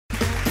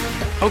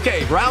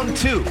Okay, round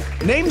two.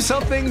 Name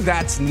something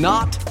that's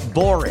not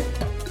boring.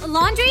 A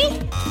laundry?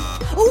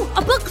 Ooh, a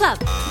book club.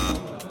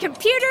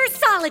 Computer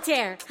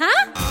solitaire,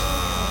 huh?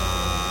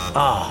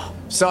 Ah,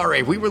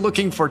 sorry, we were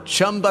looking for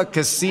Chumba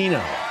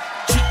Casino.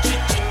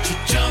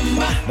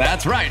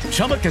 That's right,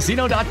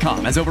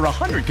 ChumbaCasino.com has over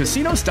 100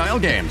 casino-style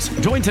games.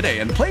 Join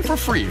today and play for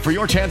free for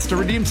your chance to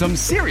redeem some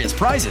serious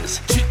prizes.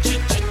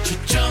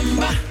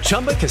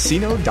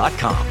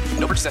 ChumbaCasino.com.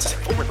 No purchase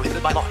necessary. Void where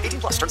prohibited by law.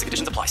 18 plus. Terms and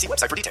conditions apply. See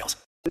website for details.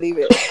 Believe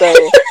it. So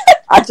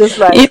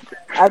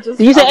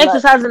you say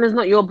exercising is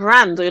not your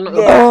brand, or you're not.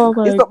 Yeah,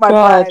 it's not my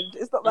brand.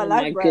 It's not my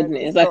life brand.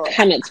 Goodness, I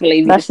cannot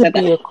believe that should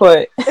be a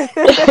quote.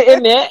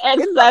 Isn't it?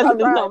 Exercising is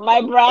not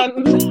my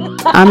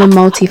brand. I'm a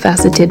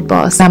multifaceted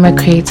boss. I'm a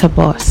creator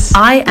boss.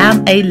 I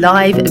am a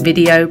live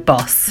video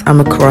boss.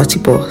 I'm a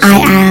karate boss. I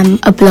am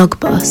a blog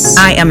boss.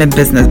 I am a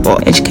business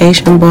boss.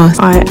 Education boss.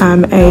 I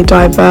am a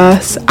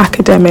diverse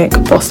academic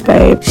boss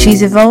babe.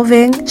 She's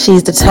evolving.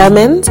 She's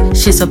determined.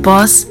 She's a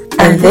boss.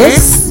 And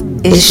this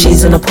is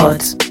She's in a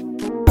Pod.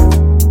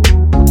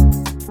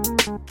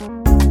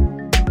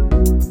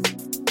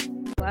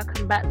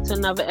 Welcome back to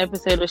another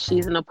episode of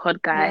She's in a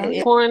Pod,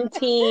 guys.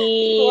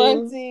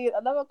 Quarantine.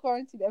 Another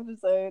quarantine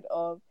episode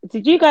of...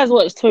 Did you guys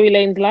watch Tory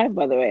Lanez live,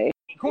 by the way?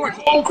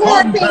 Quarantine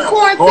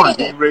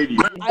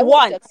radio. I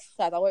watched it.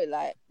 I won't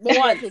lie. I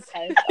watched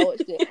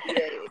it.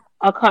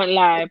 I can't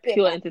lie.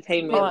 Pure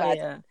entertainment. Oh,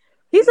 yeah.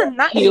 He's a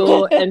nice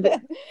pure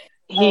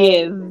He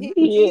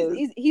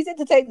is. He's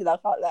entertaining. I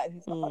can't lie.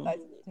 He's not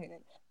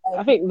entertaining.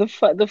 I think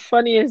the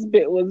funniest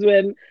bit was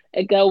when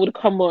a girl would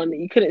come on,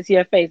 you couldn't see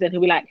her face, and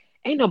he'll be like,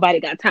 "Ain't nobody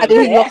got time." And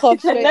then lock off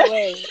straight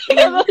away. He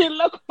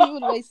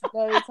would waste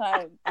no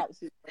time.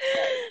 Absolutely.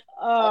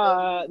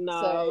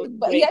 No.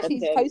 But he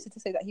actually posted to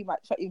say that he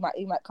might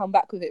come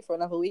back with it for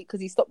another week because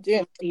he stopped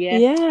doing it.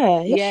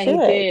 Yeah, he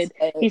did.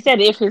 He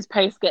said if his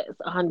post gets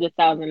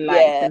 100,000 likes,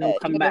 then he'll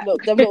come back.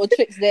 Them little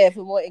tricks there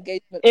for more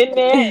engagement. In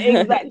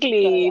there,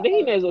 exactly.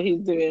 He knows what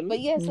he's doing.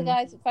 But yeah, so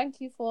guys, thank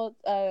you for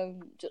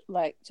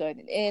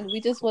joining in. We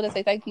just want to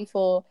say thank you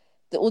for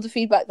all the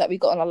feedback that we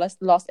got on our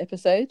last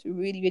episode. We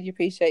really, really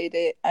appreciated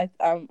it. I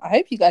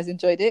hope you guys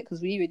enjoyed it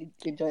because we really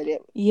enjoyed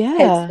it. Yeah.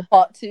 Hence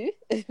part 2.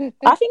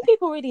 I think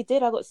people really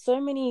did. I got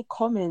so many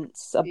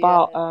comments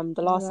about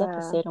the last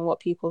episode and what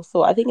people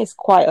thought. I think it's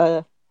quite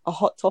a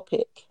hot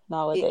topic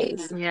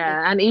nowadays.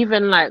 Yeah, and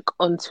even like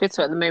on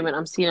Twitter at the moment,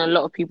 I'm seeing a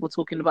lot of people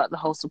talking about the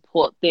whole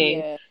support thing.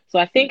 Yeah. So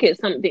I think it's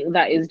something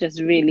that is just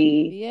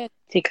really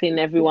tickling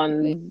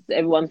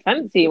everyone's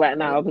fancy right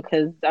now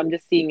because I'm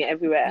just seeing it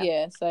everywhere.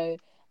 Yeah, so...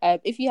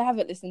 if you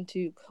haven't listened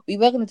to, we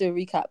were going to do a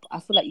recap.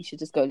 I feel like you should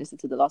just go listen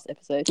to the last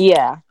episode.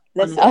 Yeah.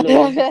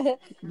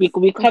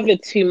 We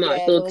covered too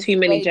much. There were too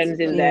many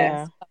gems in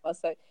there.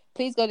 So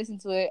please go listen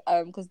to it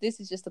because this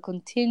is just a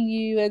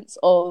continuance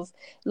of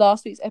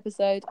last week's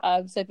episode.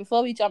 So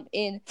before we dive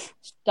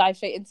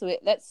straight into it,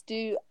 let's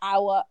do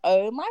our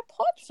Oh My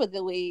Pod for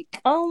the week.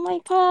 Oh my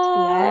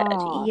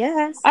pod.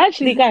 Yes.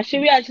 Actually, guys,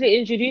 should we actually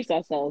introduce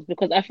ourselves?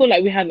 Because I feel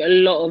like we have a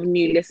lot of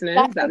new listeners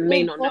that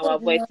may not know our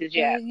voices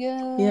yet.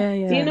 Yeah.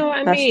 Do you know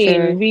what I mean?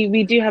 True.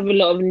 We do have a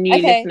lot of new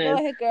listeners.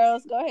 Go ahead,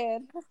 girls. Go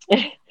ahead.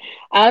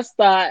 I'll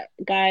start.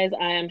 Guys,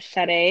 I am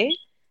Sade.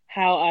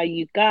 How are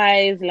you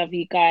guys? Love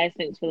you guys.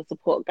 Thanks for the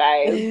support,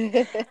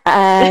 guys.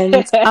 And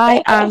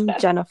I am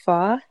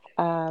Jennifer.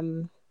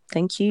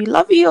 Thank you.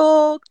 Love you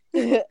all.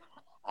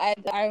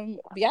 And I'm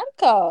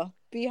Bianca.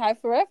 Beehive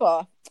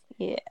forever.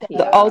 Yeah.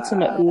 The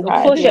ultimate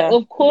beehive.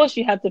 Of course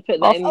you had to put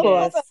that in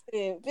there.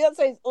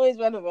 Beyonce is always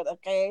relevant,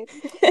 okay?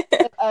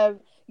 So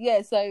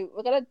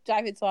we're gonna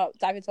dive into our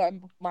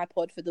My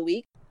Pod for the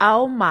week.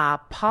 Oh my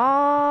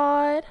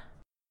pod.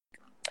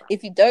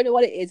 If you don't know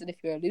what it is, and if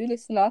you're a new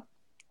listener,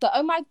 the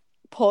Oh My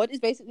Pod is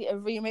basically a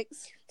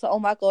remix to Oh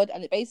My God,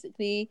 and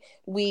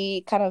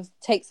we kind of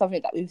take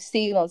something that we've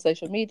seen on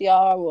social media,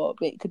 or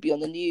it could be on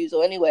the news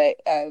or anywhere,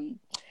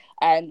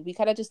 and we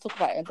kind of just talk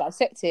about it and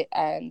dissect it,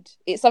 and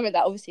it's something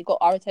that obviously got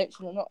our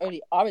attention, and not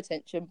only our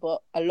attention,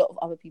 but a lot of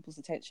other people's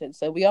attention.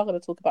 So we are going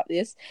to talk about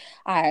this,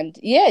 and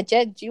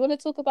Jen, do you want to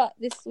talk about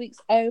this week's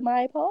Oh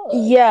My Pod?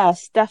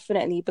 Yes,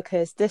 definitely,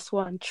 because this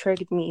one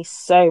triggered me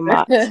so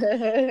much.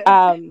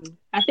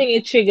 I think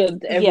it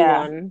triggered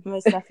everyone. Yeah,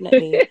 most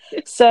definitely.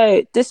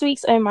 So this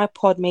week's Oh My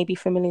Pod may be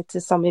familiar to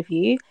some of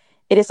you.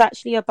 It is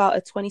actually about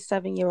a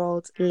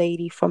 27-year-old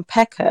lady from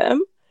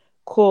Peckham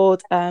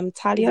called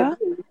Talia.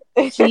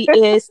 She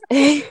is.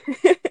 I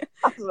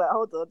was like,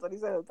 hold on,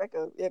 27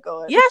 Peckham. Yeah,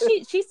 go on. Yeah,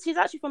 she's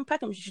actually from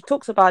Peckham. She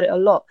talks about it a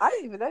lot. I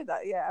didn't even know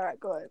that. Yeah, all right,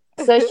 go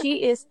on. So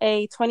she is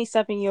a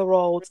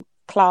 27-year-old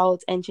cloud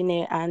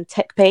engineer and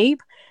tech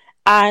babe.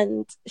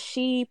 And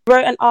she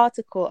wrote an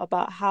article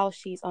about how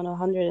she's on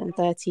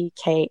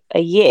 130k a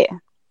year.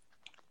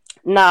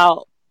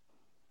 Now,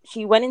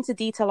 she went into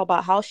detail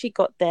about how she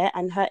got there,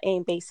 and her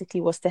aim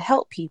basically was to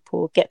help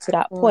people get to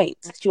that point.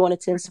 She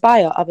wanted to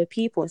inspire other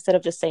people instead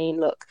of just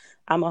saying, "Look,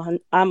 I'm on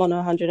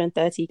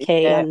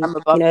 130k, and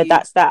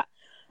that's that."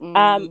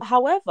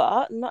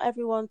 However, not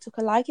everyone took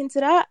a liking to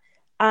that,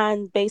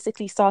 and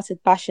basically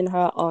started bashing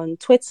her on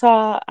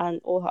Twitter and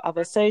all her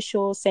other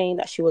socials, saying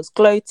that she was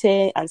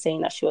gloating and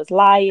saying that she was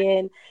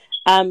lying.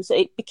 So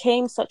it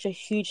became such a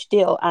huge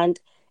deal, and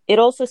it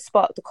also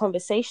sparked the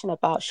conversation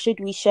about should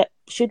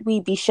we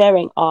be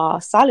sharing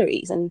our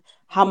salaries and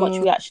how much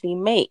we actually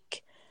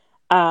make.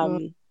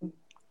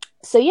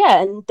 So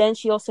yeah, and then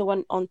she also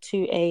went on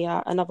to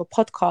another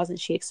podcast and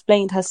she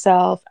explained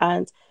herself,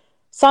 and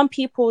some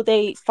people,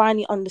 they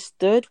finally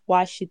understood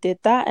why she did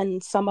that,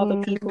 and some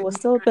other people were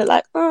still a bit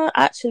like,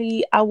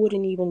 actually, I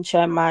wouldn't even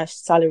share my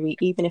salary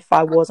even if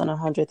I was on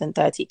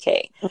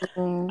 130k.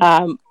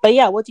 But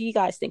yeah, what do you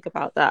guys think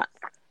about that?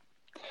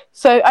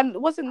 So,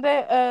 and wasn't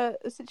there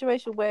a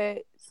situation where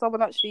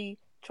someone actually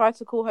tried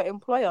to call her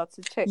employer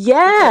to check?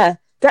 Yeah,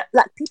 that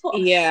like people.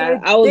 Yeah,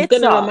 so I was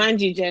bitter. gonna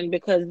remind you, Jen,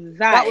 because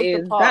that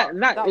is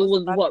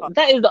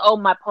the oh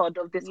my pod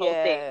of this whole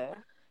thing.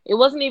 It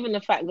wasn't even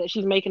the fact that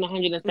she's making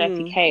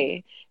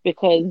 130k,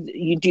 because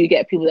you do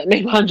get people that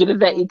make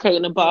 130k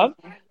and above,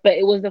 but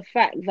it was the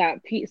fact that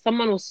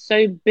someone was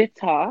so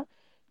bitter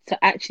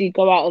to actually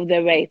go out of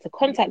their way to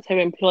contact her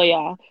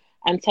employer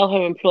and tell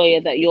her employer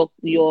that your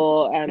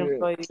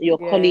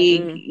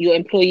colleague, your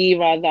employee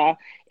rather,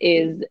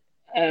 is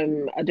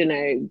I don't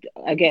know,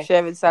 I guess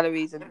sharing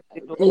salaries and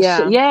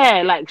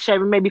like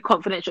sharing maybe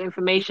confidential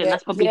information.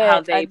 That's probably how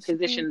they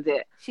positioned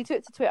it. She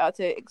took to Twitter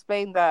to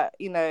explain that,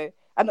 you know,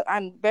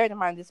 and bearing in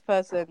mind this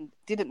person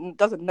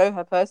doesn't know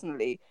her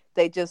personally.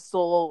 They just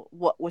saw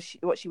what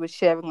she was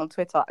sharing on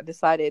Twitter and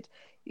decided,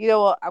 you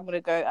know what, I'm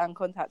gonna go and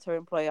contact her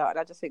employer. And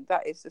I just think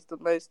that is just the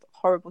most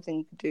horrible thing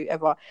you could do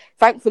ever.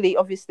 Thankfully,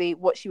 obviously,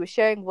 what she was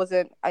sharing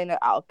wasn't, out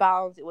of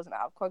bounds. It wasn't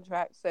out of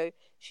contract, so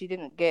she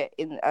didn't get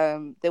in.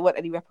 There weren't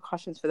any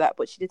repercussions for that.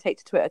 But she did take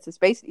to Twitter to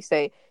basically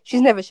say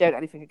she's never sharing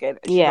anything again.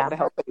 And she's not gonna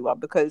help anyone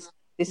because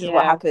this is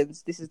what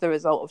happens. This is the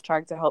result of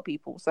trying to help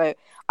people. So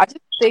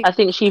I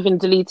think she even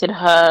deleted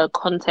her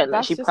content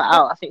that she put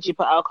out. I think she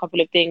put out a couple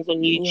of things on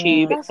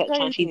YouTube, etc.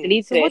 And she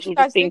deleted it. She was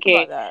just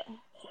thinking,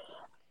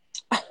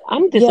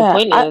 I'm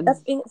disappointed.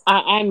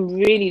 I'm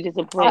really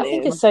disappointed. I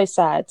think it's so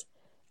sad,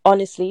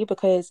 honestly,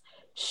 because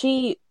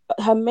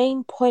her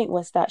main point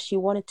was that she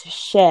wanted to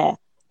share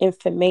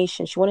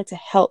information. She wanted to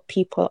help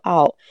people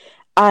out.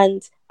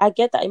 And I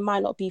get that it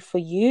might not be for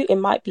you. It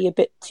might be a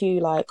bit too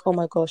like, oh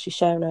my gosh, she's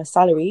sharing her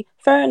salary.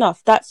 Fair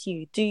enough. That's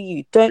you. Do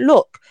you. Don't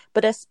look.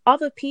 But there's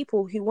other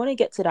people who want to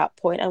get to that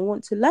point and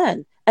want to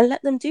learn, and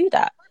let them do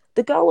that.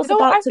 The girl was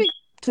about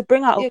to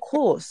bring out a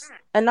course,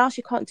 and now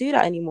she can't do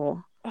that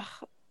anymore.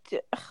 Do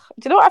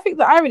you know what I think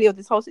the irony of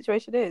this whole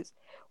situation is?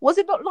 Was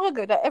it not long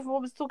ago that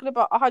everyone was talking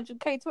about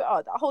 100k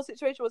Twitter? That whole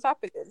situation was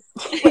happening.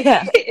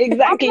 Yeah,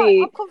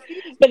 exactly. I'm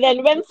confused. But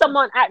then when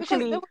someone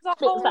actually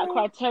fits that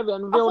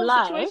criterion, real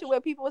life, situation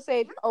where people were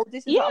saying, "Oh,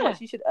 this is how much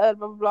you should earn,"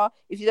 blah blah blah.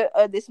 If you don't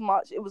earn this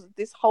much, it was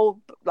this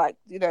whole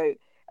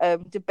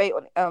debate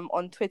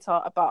on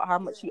Twitter about how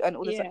much you earn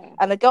all this stuff.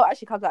 And the girl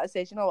actually comes out and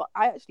says, "You know what?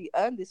 I actually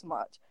earn this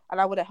much, and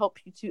I want to help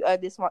you to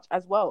earn this much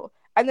as well."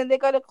 And then they're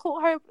going to call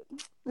her.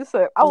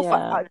 Listen, I'm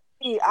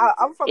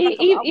from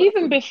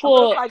even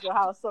before. I'm your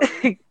house,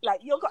 sorry.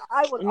 Like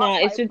I would. No,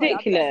 it's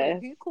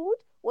ridiculous. Who called?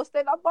 What's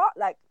their number?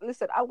 Like,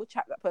 listen, I will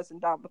track that person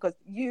down because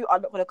you are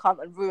not going to come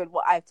and ruin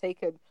what I've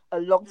taken a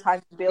long time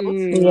to build.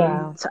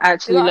 To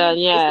actually learn.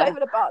 It's not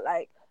even about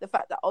like the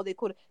fact that they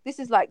called. This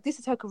is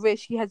her career.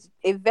 She has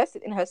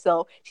invested in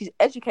herself. She's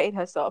educated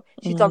herself.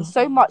 She's done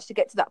so much to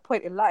get to that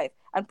point in life,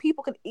 and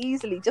people can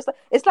easily just.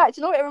 It's like,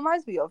 do you know what it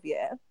reminds me of?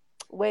 Yeah,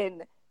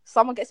 when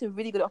someone gets a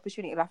really good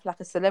opportunity in life, like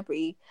a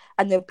celebrity,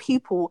 and then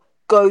people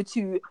go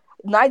to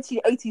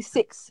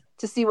 1986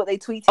 to see what they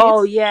tweeted.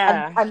 Oh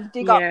yeah, and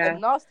dig up a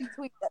nasty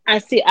tweet. I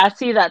see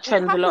that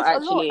trend a lot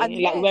actually.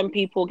 And when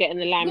people get in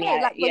the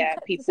limelight,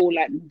 people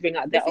like bring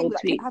out their old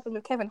tweets. It happened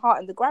with Kevin Hart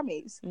and the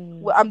Grammys,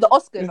 the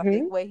Oscars, I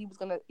think, where he was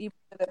gonna.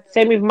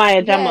 Same with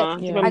Maya Jama.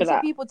 Do you remember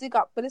that? People dig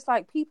up, but it's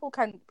like people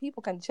can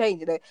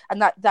change,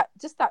 and that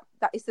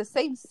it's the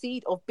same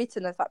seed of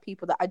bitterness that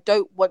people that I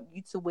don't want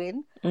you to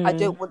win. I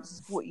don't want to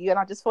support you, and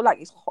I just feel like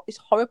it's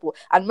horrible.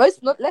 And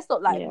let's not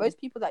lie, most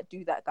people that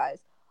do that, guys,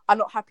 are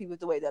not happy with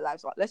the way their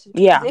lives are. If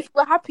you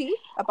were happy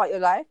about your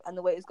life and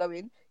the way it's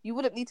going, you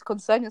wouldn't need to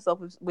concern yourself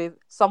with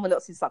someone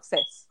else's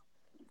success.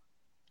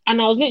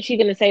 And I was literally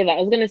going to say that. I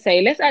was going to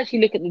say, let's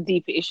actually look at the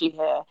deeper issue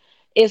here.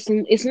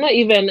 It's not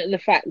even the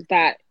fact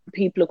that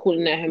people are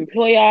calling their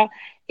employer.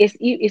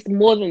 It's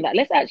more than that.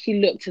 Let's actually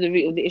look to the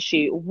root of the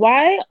issue.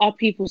 Why are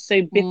people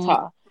so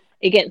bitter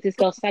against this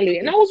girl's salary?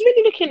 And I was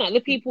really looking at the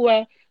people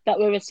that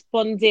were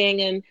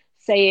responding and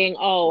saying,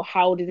 "Oh,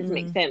 how did this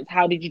make sense?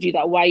 How did you do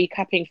that? Why are you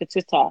capping for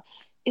Twitter?"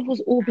 It was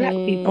all black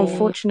people.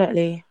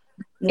 Unfortunately.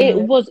 It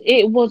was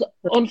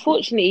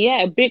unfortunately,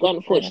 a big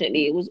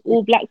unfortunately. It was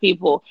all black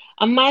people.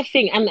 And my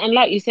thing, and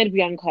like you said,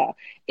 Bianca,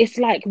 it's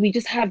like we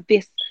just have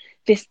this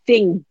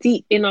thing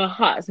deep in our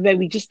hearts where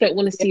we just don't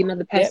want to see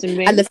another person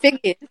win. And the thing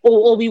is,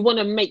 or we want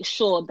to make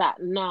sure that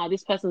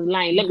this person's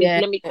lying. Let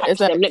me catch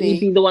them. Let me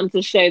be the one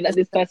to show that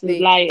this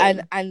person's lying.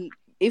 And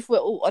if we're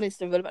all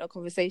honest and real about the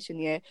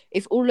conversation,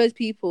 if all those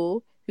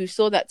people who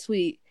saw that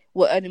tweet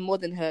were earning more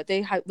than her,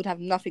 they would have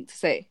nothing to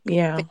say.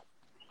 Yeah.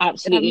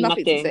 Absolutely have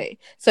nothing to say.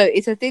 So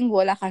it's a thing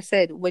where, like I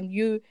said, when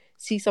you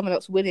see someone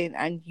else winning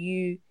and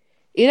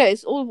you know,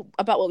 it's all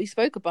about what we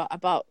spoke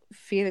about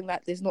feeling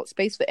like there's not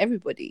space for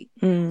everybody.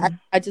 And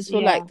I just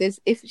feel like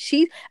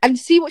and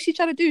see what she's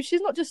trying to do.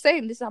 She's not just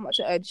saying this is how much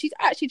I earn. She's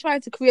actually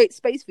trying to create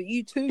space for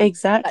you too.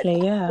 Exactly,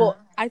 like, yeah. What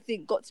I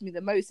think got to me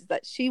the most is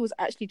that she was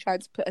actually trying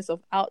to put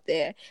herself out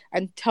there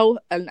and tell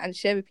and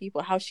share with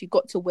people how she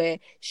got to where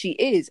she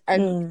is.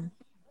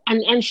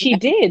 And she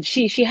did.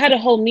 She had a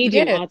whole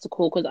Medium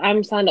article, because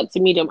I'm signed up to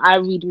Medium. I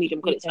read Medium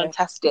because it's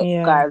fantastic,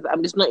 guys.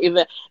 I'm just not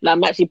even like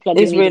I'm actually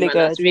plugging. It's really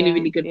good. It's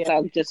really good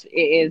plug. Just it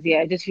is,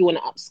 just if you want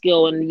to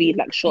upskill and read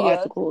like short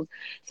articles.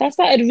 So I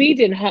started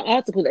reading her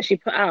article that she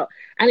put out,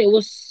 and it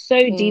was so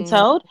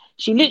detailed.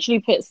 She literally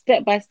put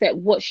step by step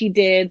what she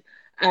did,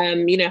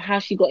 you know, how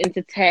she got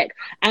into tech,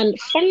 and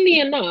funnily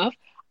enough,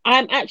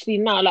 I'm actually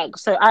now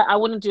I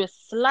want to do a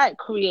slight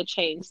career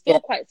change, still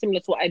quite similar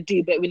to what I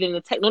do, but within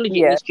the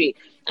technology industry.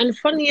 And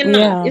funny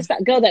enough, it's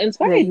that girl that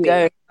inspired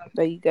me.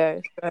 There you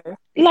go.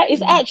 Like,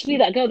 it's actually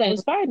that girl that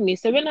inspired me.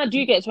 So when I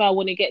do get to where I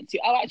want to get to,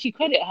 I'll actually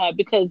credit her,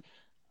 because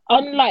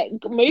unlike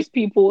most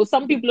people,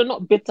 some people are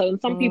not bitter, and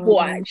some people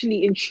are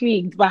actually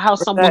intrigued by how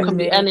someone can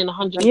be earning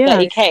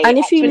 130k. And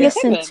if you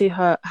listen to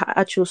her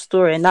actual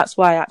story, and that's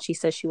why I actually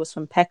said she was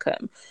from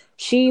Peckham,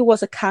 she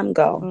was a cam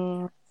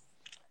girl.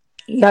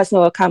 You guys know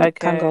what cam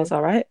girls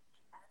are, right?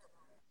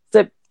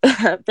 So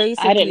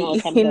basically, I don't know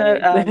what you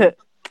know,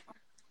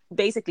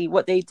 basically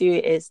what they do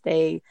is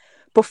they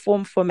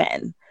perform for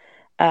men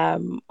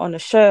on a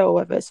show, or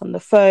whether it's on the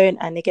phone,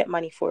 and they get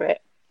money for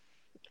it.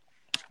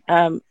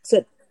 So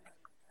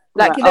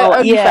like, you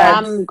know,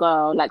 cam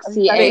girl, like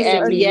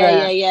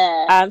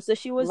CAM, so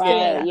she was doing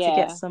that to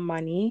get some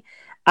money.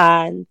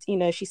 And, you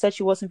know, she said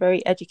she wasn't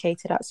very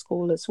educated at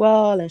school as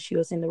well, and she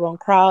was in the wrong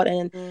crowd.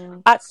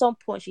 And at some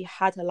point she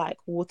had a like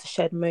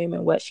watershed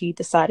moment where she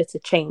decided to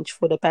change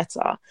for the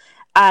better.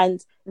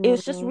 And it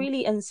was just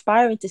really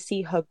inspiring to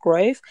see her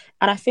growth.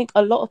 And I think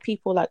a lot of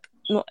people, like,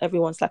 not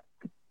everyone's like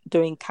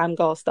doing cam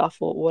girl stuff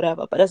or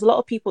whatever, but there's a lot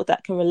of people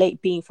that can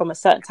relate being from a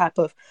certain type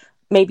of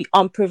maybe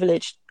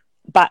unprivileged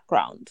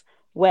background,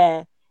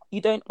 where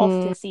you don't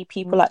often see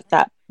people like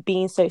that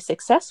being so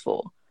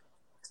successful.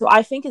 So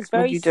I think it's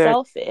very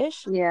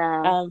selfish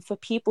for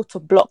people to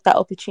block that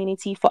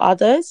opportunity for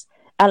others.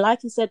 And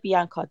like you said,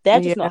 Bianca,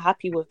 they're just not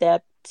happy with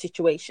their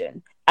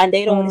situation, and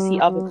they don't want to see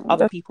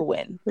other people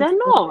win. They're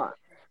not.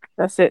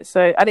 That's it.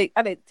 So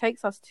and it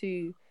takes us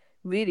to,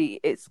 really,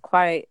 it's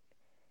quite,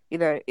 you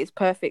know, it's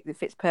perfect. It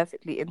fits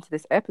perfectly into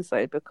this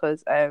episode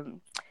because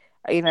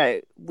you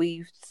know,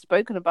 we've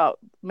spoken about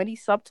many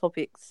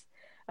subtopics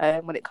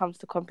when it comes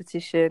to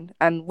competition,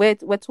 and we're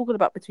talking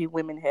about between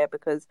women here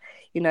because,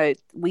 you know,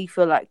 we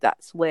feel like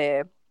that's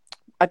where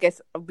I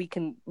guess we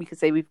can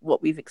say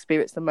what we've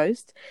experienced the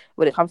most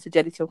when it comes to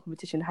gender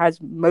competition has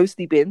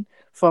mostly been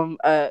from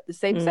the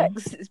same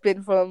sex. It's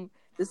been from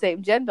the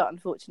same gender,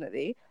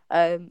 unfortunately.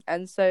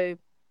 And so,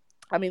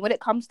 I mean, when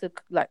it comes to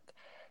like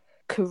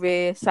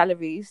career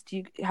salaries,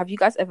 have you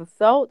guys ever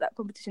felt that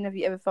competition? Have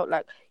you ever felt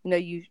like, you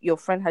know, your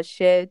friend has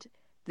shared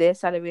their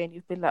salary and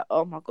you've been like,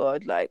 oh my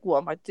god, like, what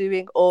am I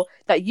doing? Or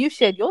that you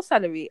shared your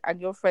salary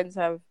and your friends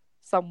have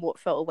somewhat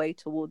felt a way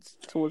towards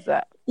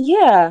that?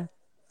 Yeah.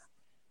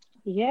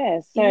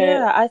 So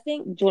I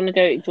think, do you want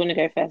to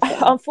go first?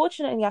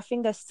 Unfortunately, I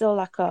think there's still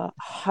like a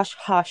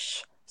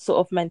hush sort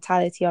of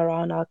mentality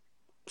around our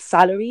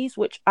salaries,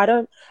 which I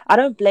don't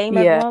blame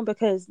everyone,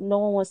 because no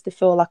one wants to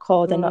feel like,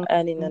 oh, they're not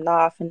earning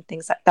enough and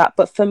things like that.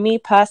 But for me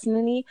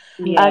personally,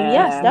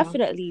 yes,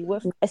 definitely,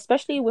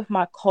 especially with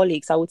my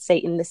colleagues, I would say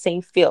in the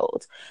same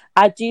field,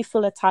 I do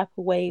feel a type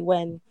of way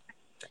when,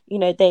 you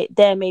know,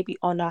 they're maybe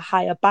on a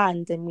higher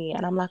band than me,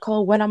 and I'm like,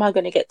 oh, when am I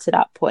going to get to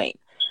that point?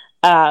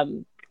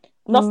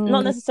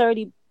 Not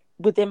necessarily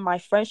within my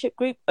friendship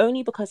group,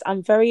 only because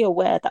I'm very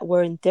aware that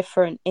we're in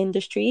different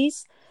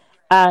industries.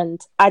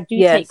 And I do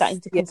take that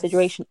into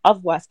consideration.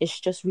 Otherwise, it's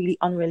just really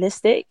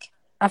unrealistic.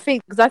 I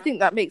think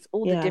that makes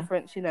all the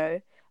difference, you know.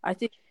 I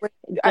think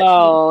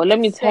let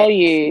me tell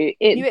you,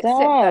 you accept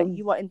that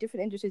you are in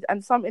different industries,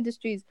 and some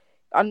industries,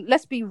 and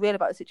let's be real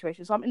about the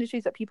situation, some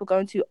industries that people go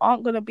into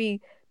aren't going to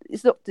be,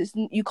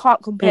 you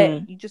can't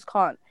compare, you just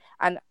can't.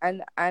 And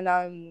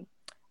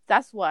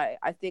that's why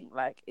I think,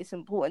 like, it's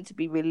important to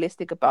be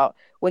realistic about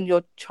when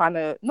you're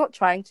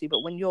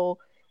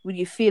when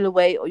you feel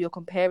away or you're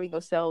comparing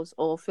yourselves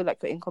or feel like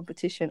you're in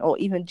competition or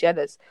even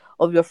jealous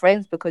of your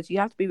friends, because you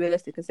have to be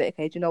realistic and say,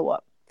 okay, do you know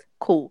what?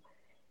 Cool.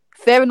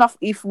 Fair enough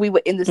if we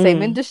were in the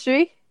same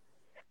industry,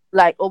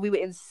 like, or we were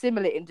in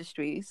similar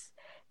industries,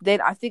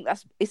 then I think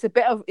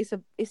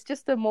it's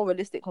just a more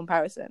realistic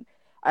comparison.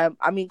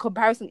 I mean,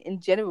 comparison in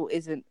general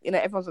isn't, you know,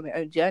 everyone's on their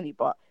own journey,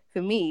 but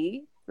for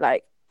me,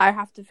 like, I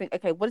have to think,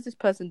 okay, what does this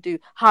person do?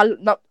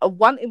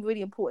 One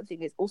really important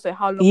thing is also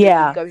how long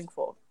are they going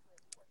for?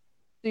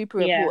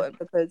 Super important,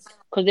 because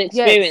the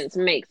experience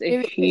makes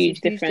a huge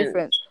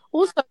difference.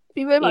 Also,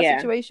 be aware about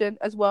situation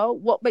as well.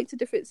 What makes a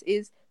difference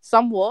is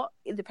somewhat,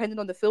 depending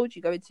on the field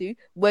you go into,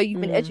 where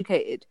you've been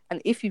educated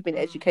and if you've been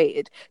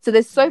educated. So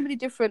there's so many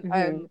different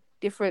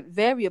different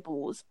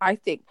variables, I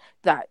think,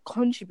 that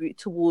contribute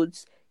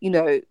towards,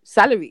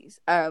 salaries.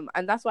 And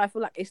that's why I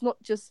feel like it's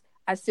not just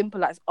as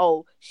simple as,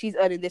 oh, she's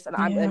earning this and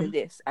I'm earning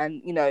this,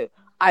 and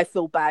I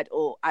feel bad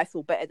or I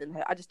feel better than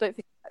her. I just don't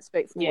think that's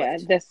straightforward. Yeah,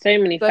 there's so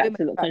many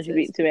factors that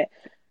contribute to it.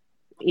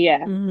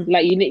 Yeah,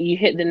 like you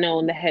hit the nail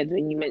on the head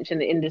when you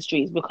mentioned the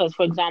industries, because,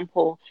 for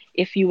example,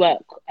 if you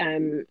work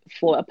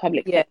for a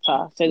public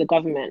sector, so the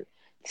government,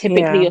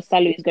 typically your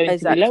salary is going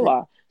to be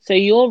lower. So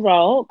your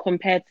role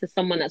compared to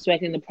someone that's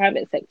working in the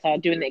private sector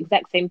doing the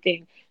exact same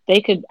thing, they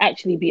could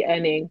actually be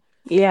earning,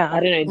 I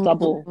don't know,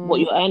 double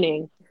what you're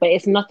earning. But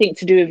it's nothing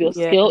to do with your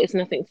skill. It's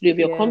nothing to do with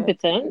your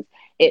competence.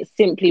 It's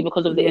simply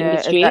because of the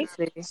industry.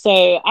 Exactly.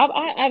 So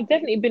I've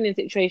definitely been in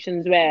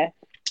situations where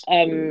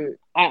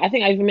I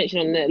think I even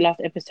mentioned on the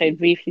last episode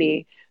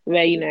briefly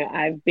where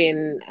I've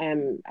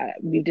been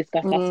we've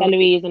discussed our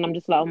salaries, and I'm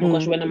just like, oh my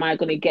gosh, when am I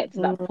going to get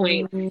to that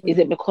point? Is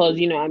it because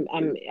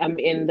I'm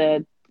in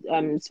the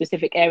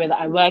specific area that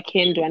I work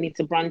in? Do I need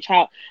to branch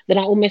out? Then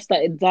I almost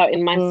started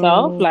doubting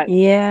myself. Like,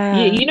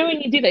 when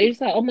you do that, you're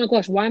just like, oh my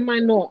gosh, why am I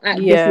not at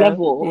this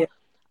level?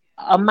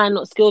 Am I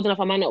not skilled enough?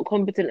 Am I not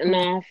competent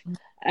enough?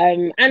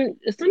 And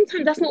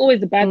sometimes that's not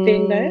always a bad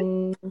thing,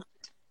 though.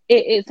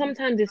 It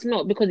sometimes it's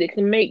not, because it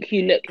can make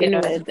you look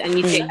inwards and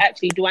you think,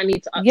 actually, do I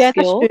need to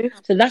upskill?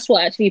 So that's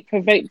what actually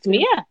provoked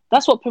me. Yeah,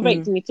 that's what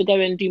provoked me to go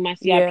and do my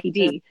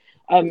CIPD.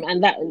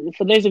 And that,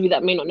 for those of you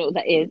that may not know what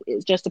that is,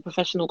 it's just a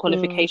professional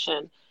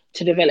qualification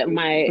to develop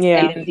my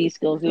L&D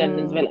skills, learning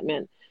and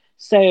development.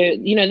 So,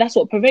 that's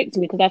what provoked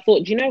me, because I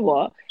thought, you know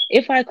what?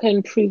 If I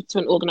can prove to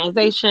an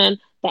organisation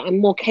that I'm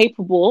more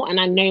capable and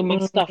I know my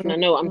stuff and I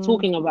know what I'm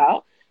talking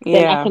about,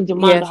 then I can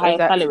demand a higher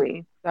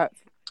salary.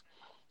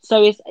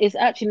 So it's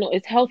actually not,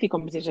 it's healthy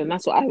competition.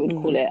 That's what I would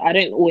call it. I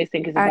don't always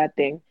think it's a bad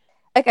thing.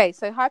 Okay,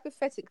 so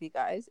hypothetically,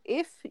 guys,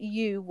 if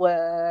you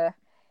were,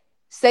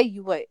 say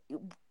you were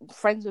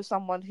friends with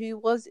someone who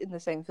was in the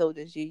same field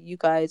as you, you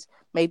guys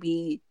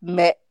maybe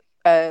met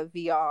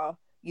via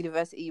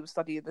university, you were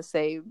studying the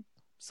same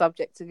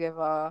subject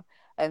together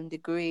and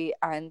degree,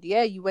 and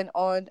you went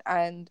on,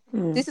 and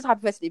this is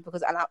hypothetically,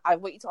 because, and I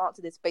want you to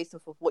answer this based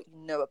off of what you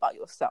know about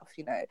yourself.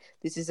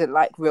 This isn't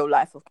like real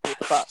life, of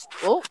course,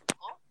 but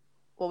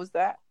what was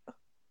that?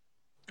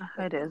 I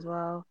heard it as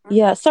well.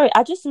 Yeah, sorry,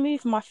 I just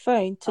moved my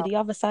phone to the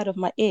other side of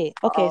my ear.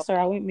 Okay, sorry,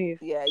 I won't move.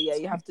 Yeah,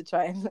 you have to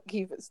try and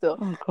keep it still.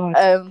 Oh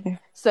God.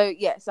 So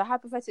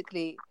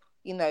hypothetically,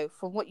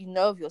 from what you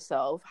know of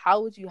yourself,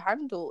 how would you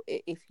handle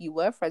it if you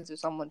were friends with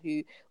someone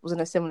who was in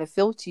a similar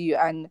field to you,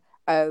 and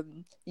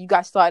you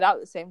guys started out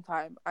at the same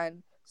time,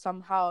 and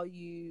somehow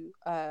you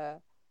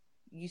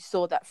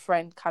saw that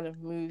friend kind of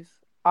move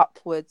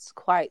upwards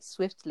quite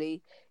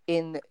swiftly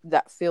in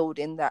that field,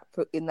 in that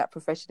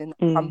profession, in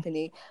that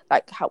company?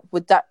 Like, how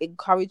would that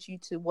encourage you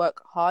to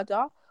work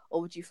harder,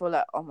 or would you feel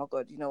like, oh my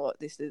God, you know what,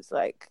 this is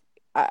like,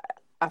 I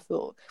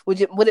feel,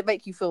 would it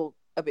make you feel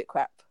a bit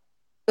crap?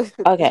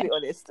 Okay. To be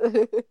honest.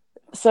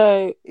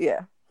 So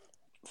yeah,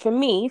 for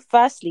me,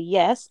 firstly,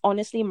 yes,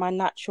 honestly, my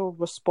natural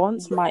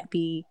response might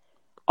be,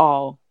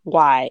 oh,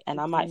 why? And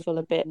I might feel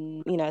a bit,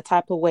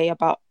 type of way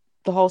about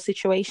the whole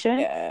situation.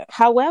 Yeah.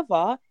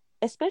 However,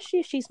 especially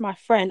if she's my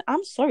friend,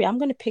 I'm sorry, I'm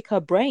going to pick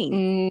her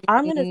brain.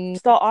 I'm going to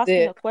start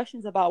asking her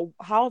questions about,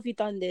 how have you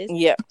done this?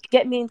 Yeah.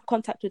 Get me in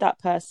contact with that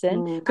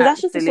person. Because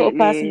that's just the sort of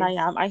person I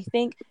am. I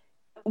think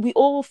we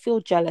all feel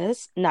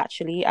jealous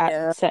naturally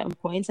at certain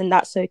points, and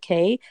that's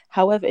okay.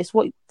 However, it's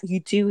what you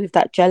do with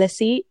that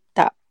jealousy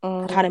that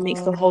kind of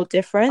makes the whole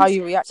difference. How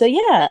you react. So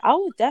yeah, I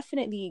would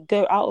definitely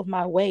go out of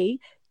my way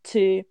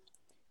to,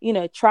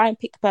 try and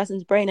pick the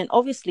person's brain. And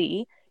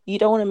obviously, you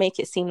don't want to make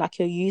it seem like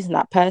you're using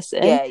that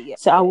person.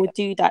 So I would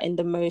do that in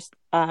the most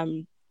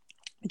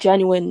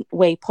genuine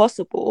way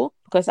possible,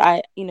 because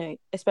I,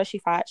 especially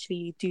if I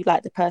actually do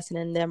like the person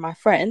and they're my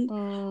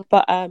friend.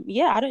 But I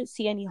don't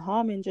see any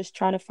harm in just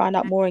trying to find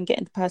out more and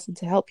getting the person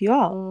to help you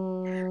out.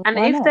 And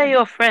if they're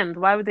your friend,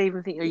 why would they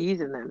even think you're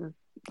using them?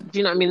 Do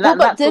you know what I mean?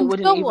 That thought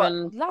wouldn't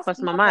even cross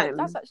my mind.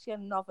 That's actually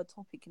another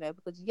topic,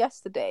 because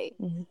yesterday,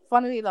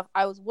 funnily enough,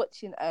 I was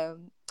watching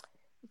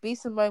B.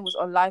 Simone was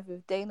on live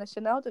with Dana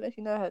Chanel. I don't know if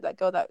you know her, that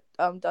girl that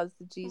does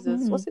the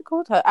Jesus. What's it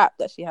called? Her app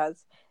that she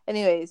has.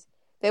 Anyways,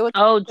 they were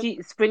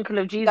Sprinkle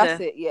of Jesus.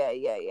 That's it. Yeah.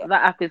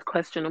 That app is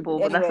questionable,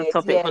 but that's a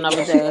topic for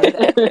another day.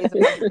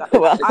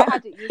 Well, I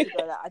had it years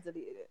ago that I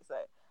deleted it. So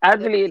I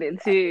deleted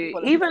it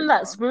too. Even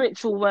that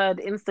spiritual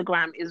word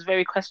Instagram is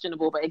very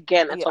questionable, but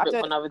again, a topic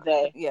for another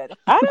day. Yeah,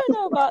 I don't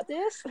know about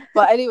this.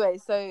 But anyway,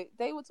 so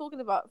they were talking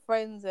about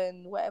friends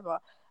and whatever.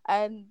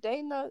 And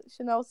Dana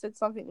Chanel said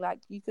something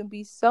like, you can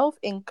be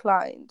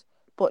self-inclined,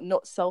 but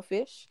not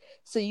selfish.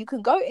 So you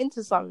can go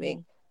into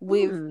something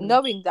with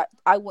knowing that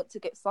I want to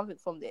get something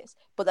from this,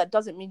 but that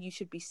doesn't mean you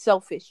should be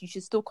selfish. You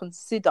should still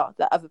consider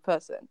the other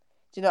person.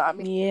 Do you know what I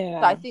mean?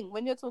 Yeah. So I think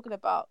when you're talking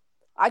about,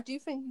 I do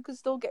think you can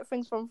still get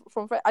things from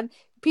friends, and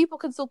people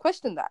can still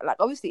question that. Like,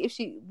 obviously, if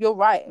you're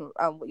right,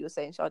 what you were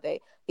saying,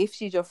 Sade, if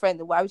she's your friend,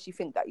 then why would she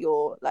think that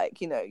you're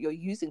like, you're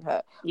using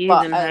her?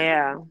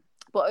 Yeah.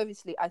 But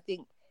obviously, I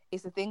think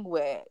it's a thing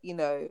where,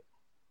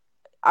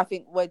 I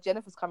think where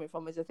Jennifer's coming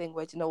from is a thing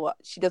where, do you know what?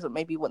 She doesn't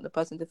maybe want the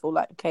person to feel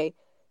like, okay,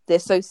 they're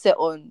so set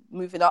on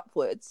moving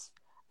upwards.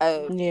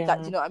 That, do you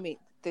know what I mean?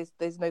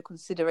 There's no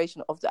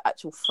consideration of the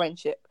actual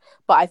friendship.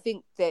 But I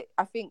think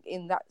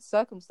in that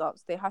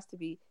circumstance, there has to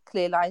be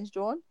clear lines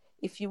drawn.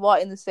 If you are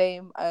in the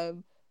same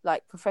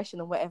like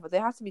profession or whatever,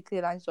 there has to be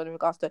clear lines drawn in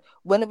regards to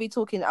when are we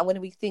talking and when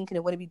are we thinking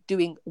and when are we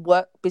doing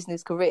work,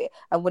 business, career,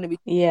 and when are we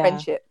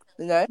friendship.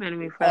 When are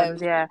we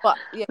friends? But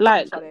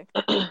like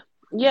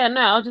yeah,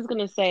 no, I was just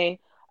gonna say,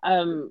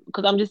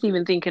 because I'm just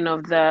even thinking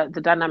of the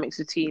dynamics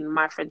between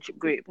my friendship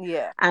group.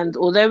 Yeah. And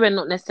although we're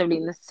not necessarily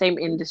in the same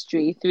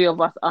industry, 3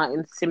 of us are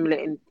in similar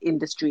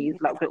industries.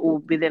 Like we're all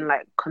within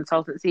like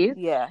consultancies.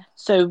 Yeah.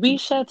 So we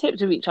share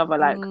tips with each other.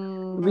 Like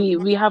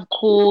we have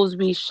calls,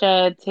 we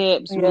share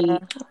tips, we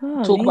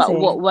talk about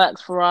what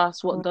works for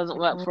us, what doesn't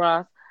work for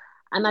us.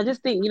 And I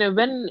just think,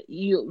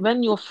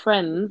 when you're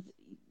friends,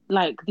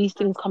 like these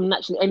things come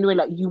naturally anyway.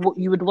 Like you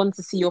would want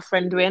to see your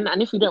friend win,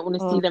 and if you don't want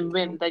to see them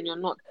win, then you're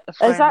not a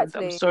friend.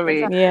 Exactly. I'm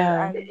sorry. Exactly.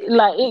 Yeah.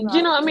 Like, do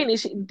you know what I mean?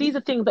 These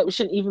are things that we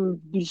shouldn't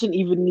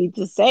even need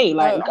to say.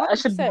 Like, I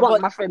should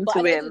want my friend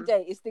to win. But at the end of the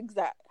day, it's things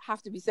that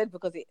have to be said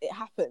because it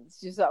happens.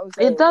 You know what I'm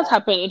saying? It does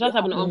happen. It does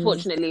happen,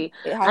 unfortunately.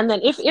 And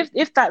then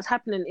if that's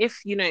happening,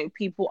 if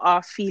people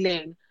are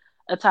feeling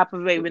a type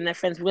of way when they're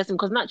friends progressing,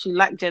 because naturally,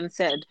 like Jen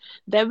said,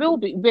 there will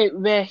be,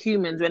 we're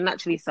humans, we're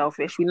naturally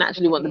selfish, we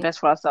naturally want the best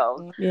for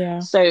ourselves,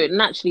 so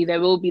naturally there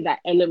will be that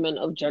element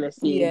of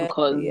jealousy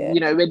because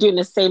we're doing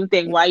the same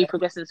thing. Why are you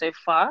progressing so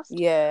fast?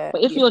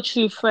 But if you're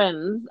true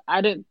friends,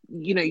 I think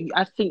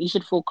you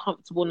should feel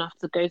comfortable enough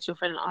to go to your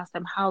friend and ask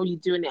them, how are you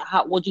doing it?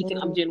 What do you think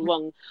I'm doing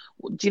wrong?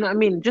 Do you know what I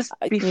mean? Just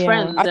be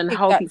friends and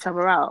help each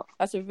other out.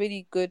 That's a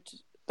really good,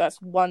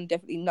 that's one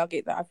definitely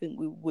nugget that I think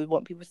we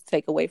want people to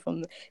take away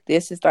from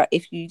this, is that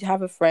if you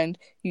have a friend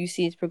who you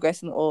see is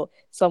progressing or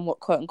somewhat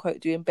quote unquote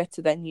doing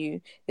better than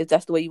you, if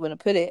that's the way you want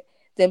to put it,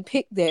 then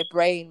pick their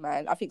brain,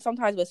 man. I think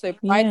sometimes we're so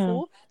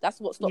prideful, that's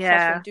what stops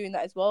us from doing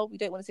that as well. We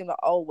don't want to seem like,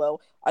 oh well,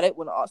 I don't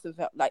want to ask them.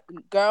 Like,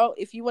 girl,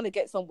 if you want to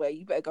get somewhere,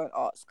 you better go and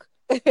ask.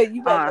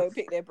 You better go and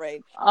pick their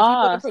brain.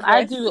 I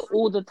do it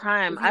all the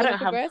time. I don't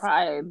have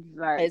pride.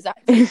 Like...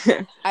 Exactly.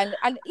 and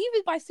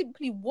even by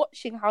simply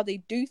watching how they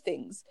do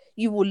things,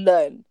 you will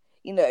learn.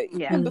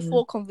 Even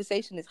before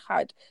conversation is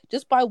had,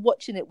 just by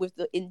watching it with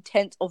the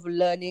intent of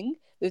learning,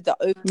 with the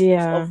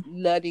openness of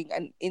learning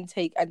and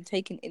intake and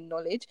taking in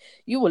knowledge,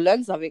 you will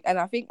learn something. And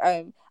I think,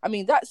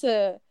 that's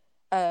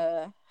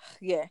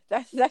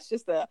that's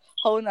just a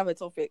whole nother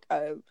topic.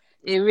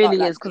 It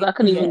really is, because I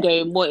couldn't even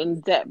go more in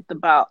depth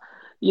about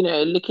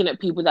looking at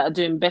people that are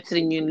doing better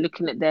than you and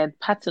looking at their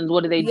patterns.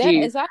 What do they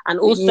do? Exactly. And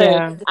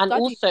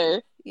also,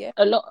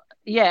 a lot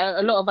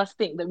of us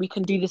think that we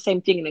can do the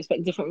same thing and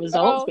expect different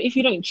results. But if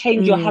you don't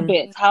change your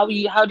habits, how do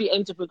you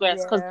aim to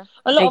progress? Because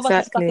a lot of us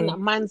are stuck in that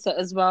mindset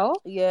as well,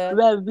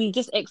 where we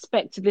just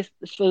expect this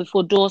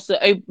for doors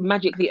to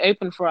magically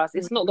open for us.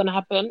 It's not going to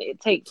happen. It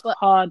takes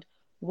hard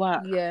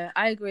work. Yeah,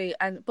 I agree.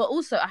 But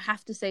also, I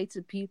have to say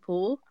to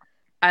people,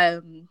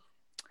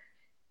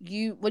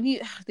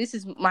 this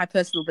is my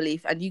personal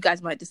belief, and you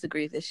guys might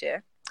disagree with this,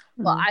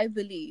 but I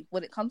believe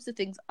when it comes to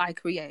things I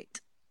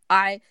create,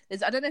 I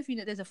don't know if you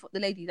know, there's the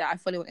lady that I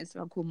follow on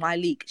Instagram called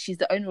Myleik. She's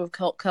the owner of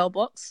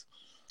Curlbox.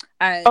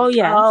 And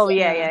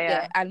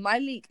and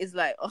Myleik is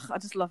like, I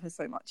just love her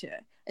so much.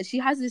 And she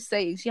has this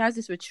saying, she has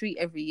this retreat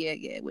every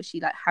year, where she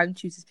like hand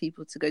chooses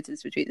people to go to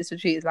this retreat. This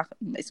retreat is like,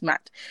 it's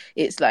mad.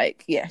 It's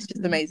like, it's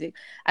just amazing.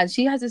 And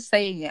she has this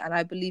saying, and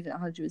I believe it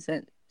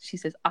 100%. She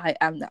says, I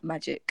am that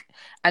magic.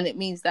 And it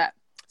means that,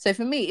 so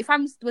for me, if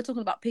we're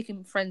talking about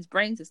picking friends'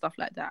 brains and stuff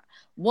like that,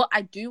 what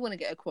I do want to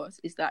get across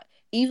is that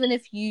even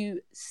if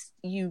you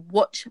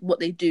watch what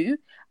they do,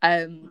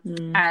 and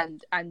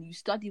you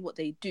study what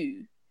they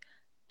do,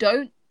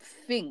 don't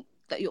think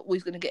that you're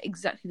always going to get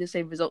exactly the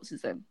same results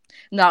as them.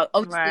 Now,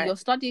 obviously, you're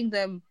studying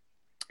them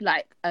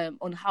like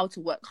on how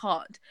to work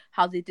hard,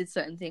 how they did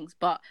certain things,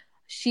 but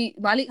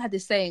Myleik had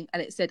this saying,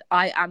 and it said,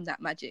 I am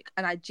that magic.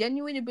 And I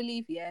genuinely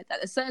believe, that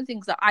there's certain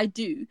things that I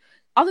do,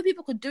 other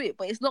people could do it,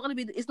 but it's not going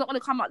to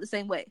come out the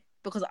same way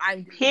because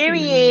I'm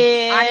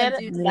period. I am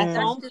doing that's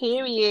on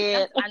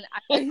period.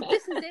 And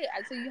this is it.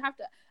 And so you have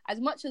to, as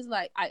much as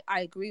like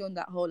I agree on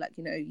that whole like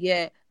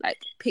like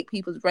pick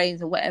people's brains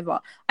and whatever,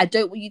 I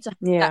don't want you to have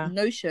that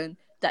notion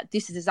that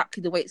this is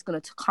exactly the way it's going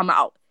to come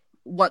out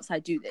once I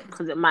do this,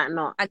 because it might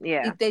not. And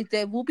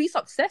there will be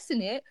success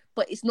in it,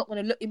 but it's not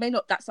going to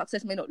look. That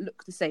success may not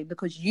look the same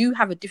because you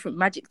have a different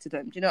magic to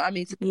them. Do you know what I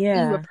mean? So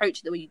you approach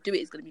it, the way you do it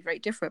is going to be very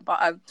different.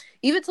 But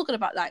even talking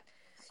about like,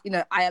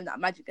 I am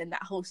that magic and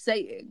that whole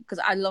saying, because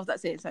I love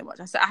that saying so much.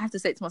 I have to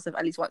say it to myself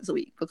at least once a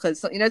week because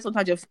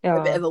sometimes you're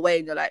a bit of a way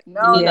and you're like,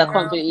 no, you need that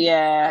confidence.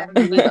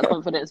 You need that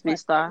confidence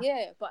booster.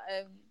 But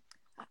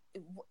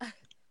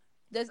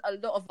there's a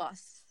lot of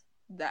us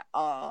that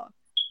are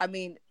I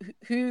mean,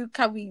 who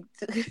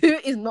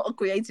is not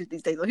creative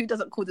these days, or who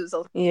doesn't call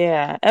themselves?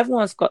 Yeah,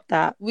 everyone's got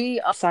that. We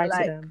are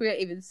like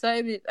creative in so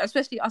many,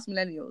 especially us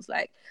millennials.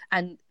 Like,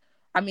 and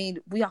I mean,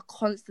 we are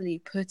constantly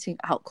putting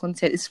out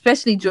content,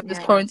 especially during this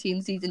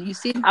quarantine season. You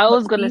see, I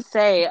was gonna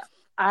say,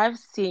 I've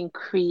seen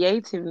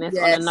creativeness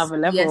on another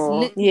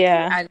level.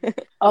 Yeah. And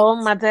oh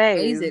my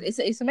days,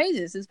 amazing! It's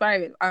amazing. It's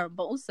inspiring. But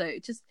also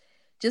just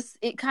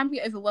it can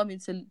be overwhelming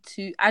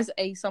to as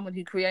someone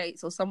who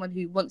creates or someone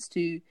who wants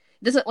to.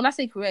 When I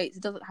say create,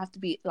 it doesn't have to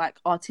be like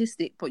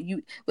artistic, but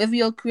whether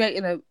you're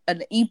creating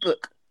an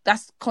ebook,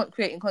 that's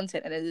creating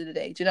content at the end of the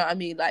day. Do you know what I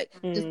mean? Like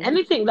just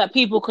anything that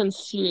people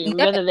consume,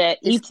 whether they're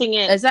eating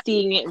it,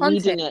 seeing it,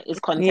 reading it, is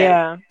content.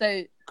 Yeah.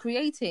 So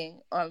creating,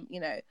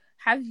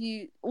 have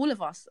you, all of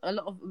us,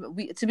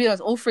 to be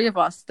honest, all three of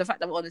us, the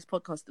fact that we're on this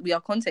podcast, we are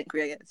content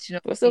creators. You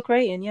know, we're still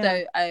creating,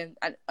 yeah. So,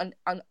 and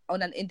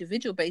on an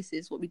individual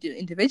basis, what we do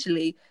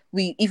individually,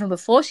 we, even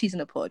before She's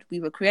in a Pod, we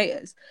were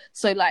creators.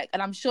 So, like,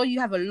 and I'm sure you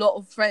have a lot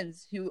of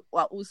friends who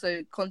are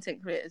also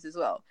content creators as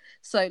well.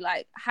 So,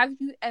 like, have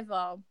you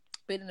ever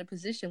been in a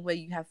position where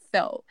you have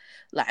felt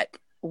like,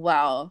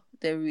 wow,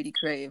 they're really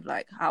creative?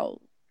 Like, how,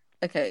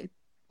 okay,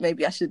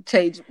 maybe I should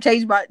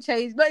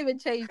not even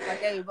change my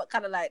game, but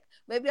kind of like,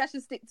 maybe I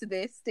should stick to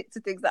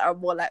things that are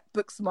more like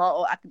book smart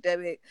or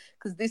academic,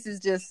 because this is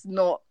just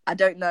not, I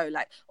don't know,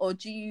 like, or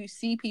do you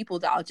see people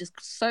that are just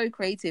so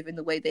creative in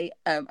the way they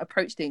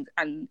approach things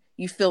and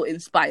you feel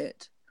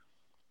inspired?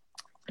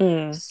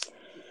 Yes,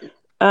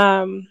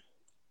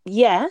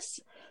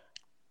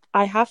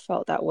 I have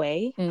felt that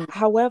way.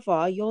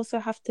 However, you also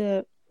have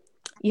to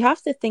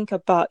think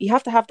about, you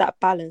have to have that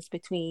balance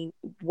between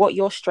what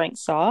your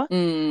strengths are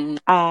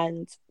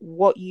and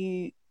what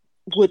you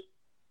would,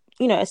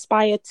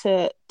 aspire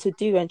to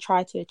do and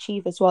try to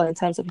achieve as well in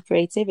terms of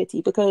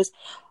creativity. Because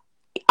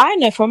I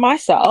know for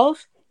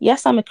myself,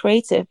 yes, I'm a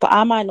creative, but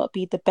I might not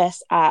be the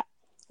best at,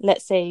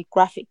 let's say,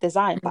 graphic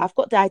design, but I've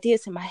got the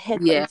ideas in my head.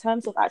 But in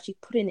terms of actually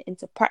putting it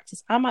into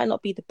practice, I might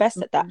not be the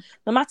best at that.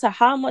 No matter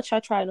how much I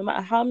try, no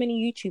matter how many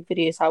YouTube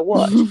videos I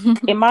watch,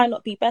 it might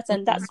not be better.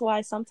 And that's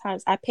why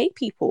sometimes I pay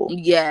people.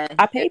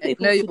 I pay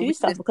people to do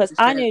stuff because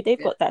I know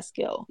they've got that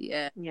skill.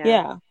 Yeah.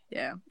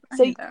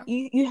 So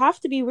you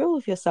have to be real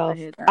with yourself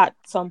at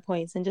some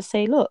points and just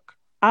say, look,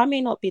 I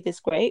may not be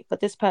this great, but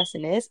this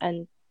person is,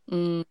 and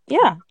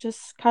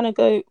just kind of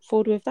go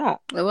forward with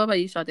that. Well, what about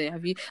you, Sade?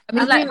 Have you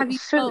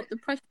felt the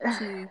pressure to,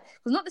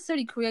 because not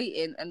necessarily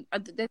creating, and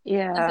there's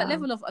that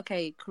level of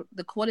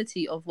the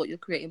quality of what you're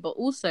creating, but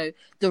also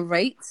the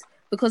rate,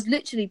 because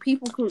literally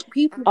people put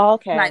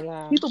out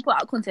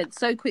content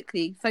so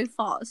quickly, so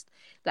fast.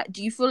 Like,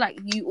 do you feel like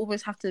you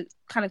always have to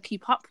kind of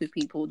keep up with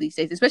people these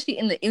days, especially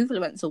in the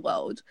influencer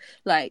world,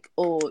 like,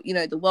 or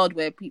the world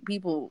where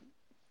people,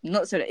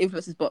 not so that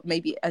influencers, but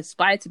maybe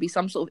aspire to be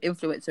some sort of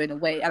influencer in a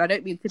way? And I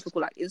don't mean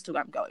typical like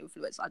Instagram girl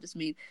influencer. I just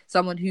mean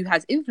someone who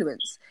has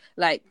influence.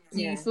 Like,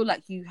 do you feel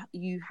like you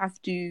have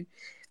to?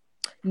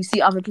 You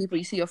see other people,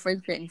 you see your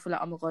friends creating, you feel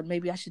like, oh my god,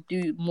 maybe I should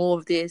do more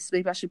of this.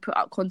 Maybe I should put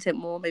out content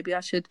more. Maybe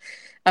I should,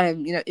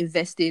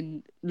 invest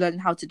in learning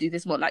how to do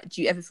this more. Like,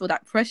 do you ever feel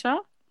that pressure?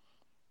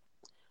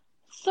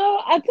 So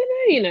I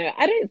don't know.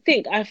 I don't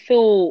think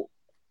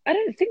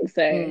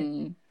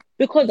so.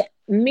 Because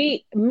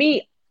me.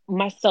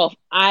 Myself,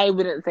 I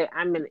wouldn't say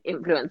I'm an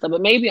influencer,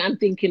 but maybe I'm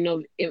thinking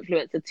of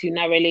influencer too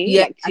narrowly.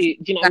 Do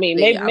you know what I mean?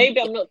 Maybe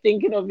I'm not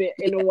thinking of it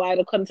in a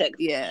wider context.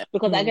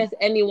 Because I guess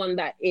anyone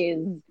that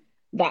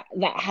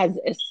has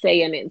a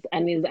say in it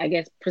and is, I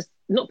guess,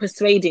 not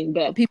persuading,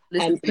 but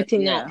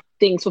putting out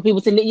things for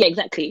people to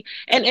exactly.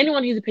 And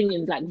anyone whose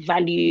opinion is like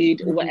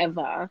valued or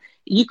whatever,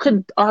 you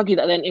could argue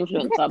that they're an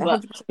influencer.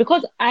 But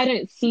because I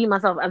don't see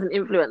myself as an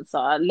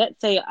influencer, let's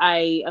say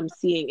I am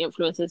seeing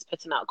influencers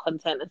putting out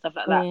content and stuff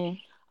like that,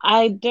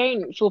 I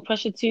don't feel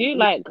pressure to.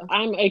 Like,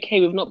 I'm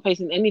okay with not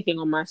posting anything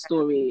on my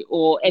story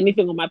or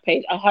anything on my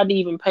page. I hardly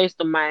even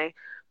post on my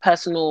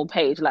personal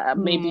page, like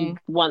maybe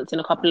once in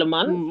a couple of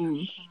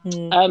months.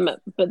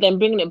 But then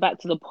bringing it back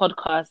to the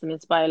podcast and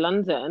Inspire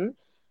London,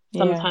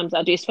 sometimes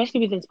I do,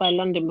 especially with Inspire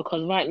London,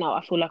 because right now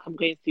I feel like I'm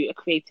going through a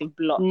creative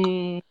block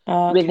with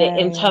it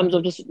in terms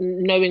of just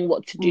knowing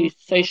what to do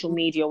social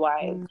media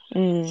wise.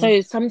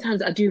 So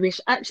sometimes I do wish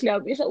I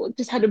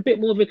just had a bit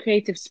more of a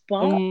creative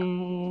spark,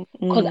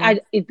 because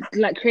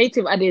like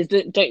creative ideas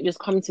don't just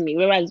come to me.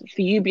 Whereas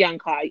for you,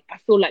 Bianca, I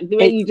feel like the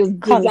way you just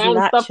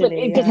design stuff,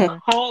 it just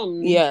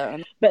comes.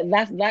 But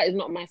that is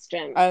not my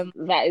strength.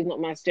 That is not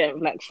my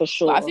strength, like, for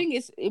sure. But I think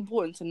it's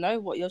important to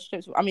know what your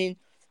strengths are. I mean,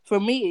 for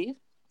me,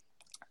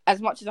 as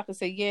much as I can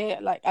say,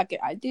 like, I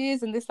get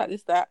ideas and this,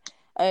 that,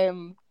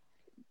 being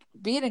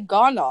in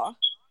Ghana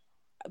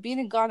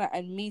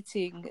and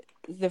meeting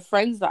the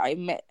friends that I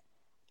met,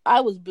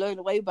 I was blown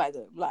away by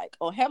them. Like,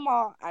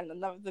 Ohema and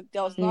another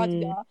girls,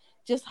 Nadia,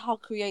 just how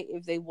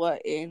creative they were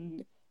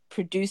in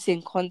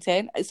producing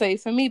content. So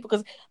for me,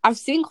 because I've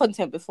seen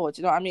content before,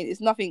 do you know what I mean?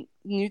 It's nothing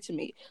new to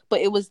me,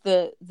 but it was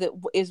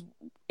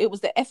it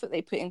was the effort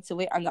they put into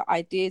it and the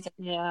ideas.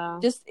 Yeah.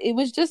 It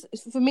was just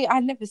for me.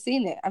 I'd never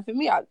seen it, and for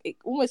me, it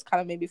almost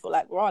kind of made me feel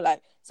like, wow,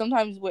 like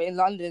sometimes we're in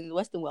London, in the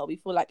Western world, we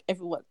feel like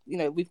everyone, you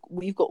know,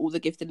 we've got all the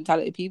gifted and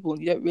talented people,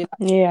 and you don't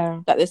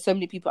realize that there's so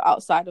many people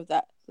outside of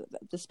that,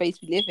 the space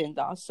we live in,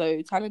 that are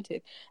so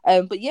talented.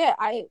 But yeah,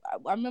 I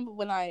remember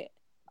when I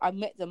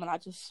met them and I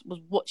just was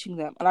watching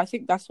them, and I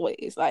think that's what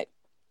it is like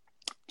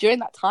during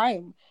that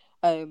time.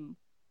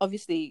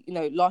 Obviously, you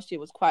know, last year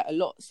was quite a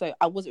lot, so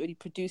I wasn't really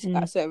producing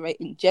at a certain rate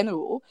in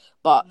general,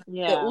 but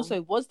there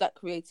also was that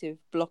creative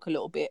block a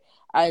little bit,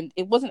 and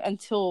it wasn't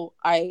until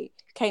I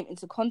came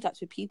into contact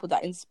with people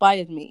that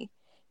inspired me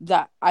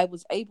that I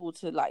was able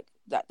to, like,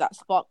 that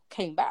spark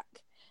came back,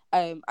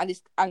 and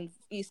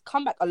it's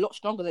come back a lot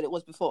stronger than it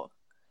was before.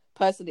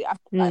 Personally, I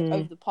feel like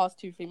over the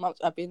past 2-3 months,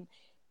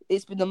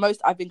 it's been the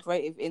most I've been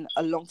creative in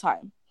a long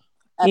time.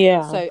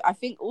 So I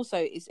think also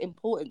it's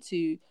important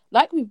to,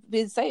 like we've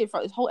been saying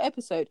throughout this whole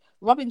episode,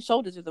 rubbing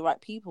shoulders with the right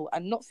people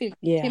and not feeling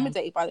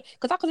intimidated by them.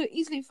 Because I could have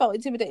easily felt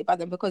intimidated by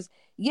them because,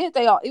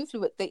 they are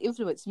they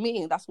influence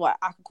me, and that's why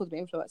I could call them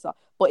an influencer.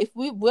 But if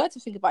we were to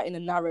think about it in a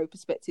narrow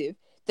perspective,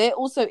 they're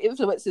also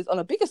influencers on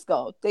a bigger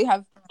scale. They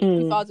have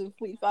 50,000,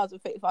 40,000,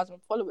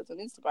 30,000 followers on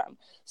Instagram.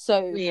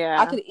 So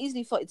I could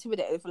easily feel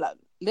intimidated for, like,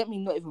 let me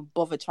not even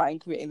bother trying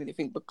creating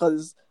anything,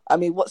 because I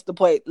mean, what's the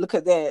point? Look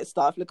at their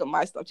stuff, look at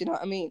my stuff. Do you know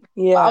what I mean?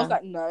 Yeah. But I was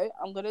like, no,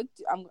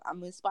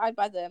 I'm inspired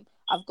by them.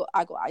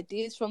 I got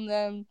ideas from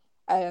them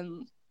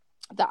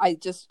that I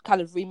just kind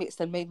of remixed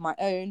and made my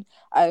own.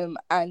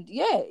 And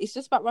yeah, it's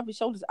just about rubbing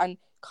shoulders and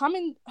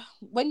coming.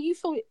 When you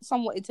feel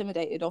somewhat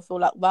intimidated or feel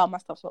like, wow, my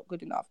stuff's not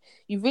good enough,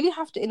 you really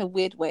have to, in a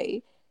weird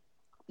way,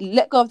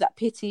 let go of that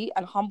pity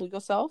and humble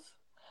yourself.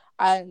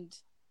 And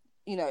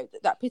you know,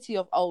 that pity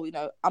of, oh, you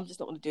know, I'm just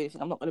not going to do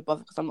anything, I'm not going to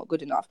bother because I'm not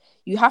good enough.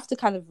 You have to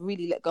kind of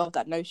really let go of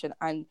that notion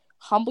and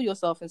humble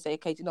yourself and say,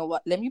 okay, do you know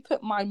what, let me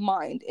put my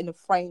mind in a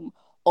frame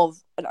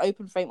of an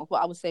open frame of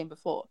what I was saying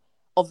before,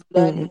 of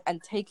learning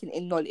and taking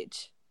in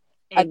knowledge.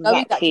 And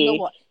knowing that, you know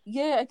what,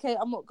 okay,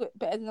 I'm not good,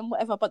 better than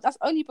whatever, but that's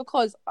only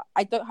because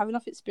I don't have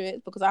enough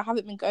experience, because I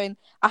haven't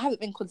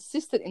been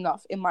consistent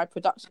enough in my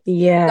production.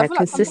 Yeah,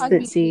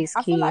 consistency is key.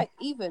 I feel like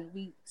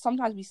even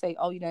sometimes we say,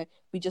 oh, you know,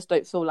 we just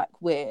don't feel like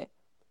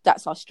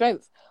that's our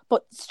strength,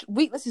 but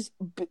weaknesses,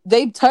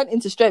 they turn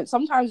into strength.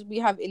 Sometimes we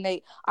have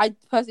innate, I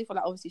personally feel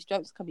like obviously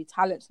strengths can be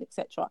talents,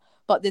 etc.,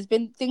 but there's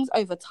been things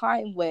over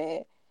time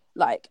where,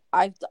 like,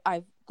 I've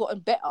gotten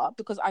better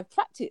because I've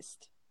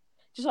practiced.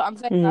 Do you know what I'm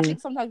saying? I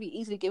think sometimes we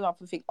easily give up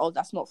and think, oh,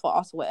 that's not for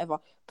us or whatever.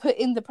 Put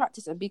in the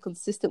practice and be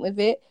consistent with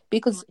it. Be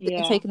consistent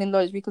in taking in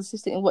knowledge. Be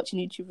consistent in watching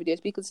YouTube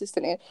videos. Be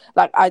consistent in,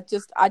 like, I'm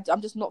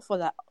just not for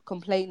that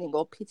complaining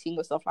or pitying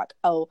yourself, like,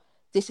 oh,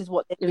 this is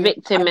what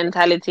victim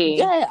mentality.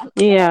 Yeah.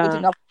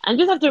 And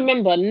just have to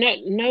remember,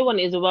 no one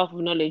is a wealth of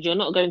knowledge. You're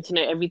not going to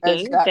know everything.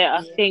 Exactly. There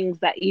are things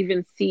that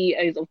even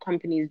CEOs of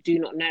companies do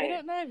not know. They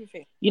don't know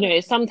everything. You know,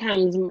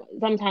 sometimes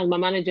my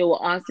manager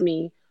will ask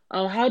me,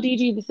 oh, how do you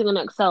do this thing on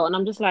Excel? And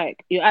I'm just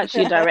like, you're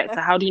actually a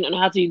director. How do you not know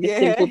how to do this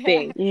simple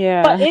thing?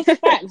 Yeah. But it's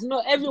facts.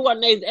 Not everyone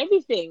knows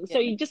everything. So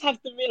you just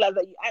have to realize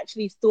that you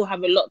actually still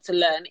have a lot to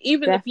learn.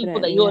 Even the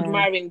people that you're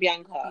admiring,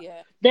 Bianca,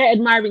 they're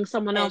admiring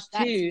someone else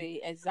too.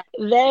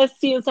 Exactly. They're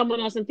seeing someone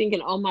else and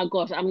thinking, oh my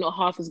gosh, I'm not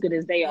half as good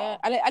as they are.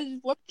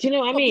 And do you know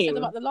what I mean?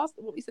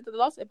 What we said in the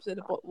last episode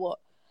about what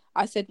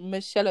I said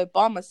Michelle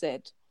Obama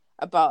said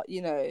about,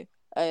 you know,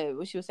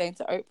 what she was saying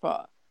to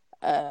Oprah.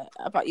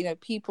 About, you know,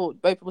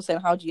 both people saying,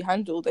 how do you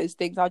handle those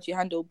things? How do you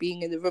handle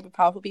being in the room with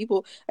powerful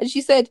people? And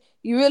she said,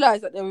 you realise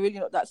that they were really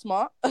not that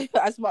smart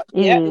as much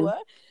as they were.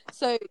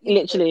 So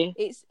literally,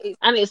 it's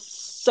and it's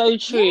so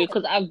true,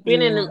 because I've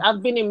been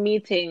in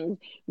meetings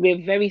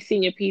with very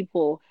senior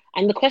people,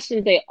 and the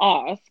questions they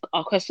ask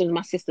are questions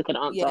my sister could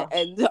answer. Yeah,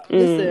 and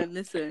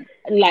listen.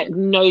 Like,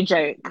 no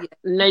joke. Yeah.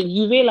 No,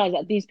 you realise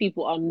that these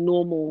people are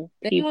normal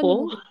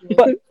people.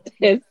 But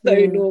they're so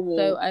normal.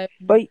 So, I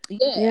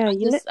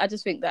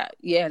just think that,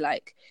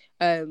 like,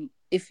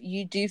 if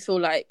you do feel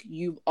like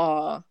you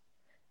are,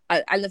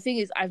 and the thing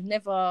is, I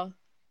want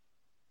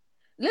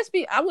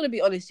to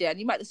be honest, and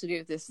you might disagree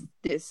with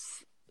this,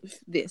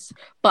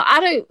 but I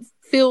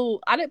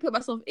don't put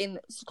myself in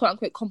quote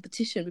unquote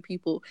competition with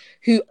people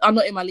who are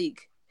not in my league.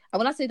 And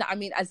when I say that, I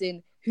mean as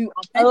in who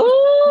are better.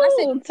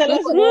 Tell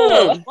us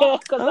more.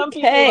 Because some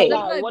people are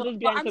like, what does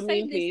Bianca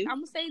mean, please?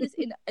 I'm saying this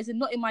as in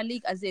not in my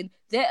league, as in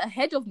they're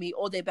ahead of me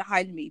or they're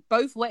behind me,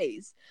 both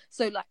ways.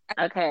 So, like,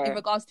 in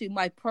regards to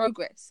my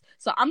progress.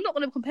 So I'm not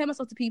going to compare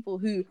myself to people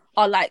who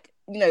are, like,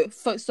 you know,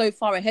 so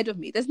far ahead of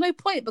me. There's no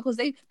point, because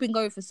they've been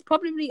going for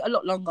probably a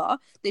lot longer.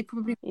 They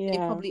probably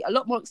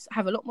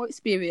have a lot more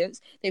experience.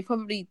 Their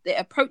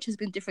approach has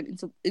been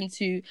different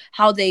into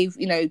how they've,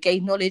 you know,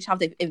 gained knowledge, how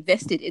they've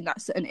invested in that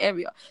certain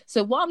area.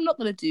 So what I'm not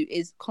going to do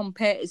is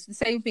compare. It's the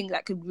same thing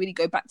that could really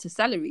go back to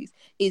salaries.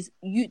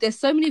 There's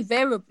so many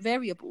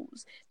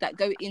variables that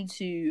go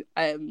into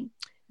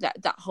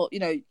that whole, you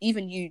know,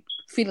 even you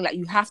feeling like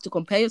you have to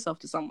compare yourself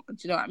to someone. Do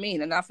you know what I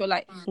mean? And I feel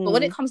like, but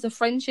when it comes to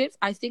friendships,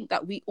 I think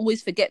that we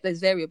always forget those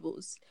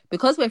variables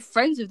because we're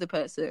friends with the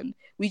person.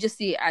 We just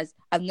see it as,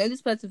 I've known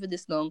this person for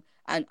this long,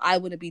 and I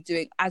want to be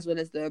doing as well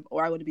as them,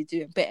 or I want to be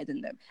doing better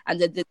than them, and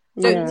they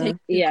don't take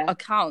into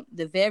account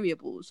the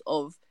variables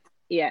of.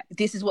 Yeah,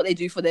 this is what they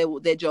do for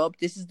their job.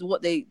 This is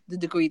the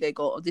degree they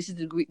got, or this is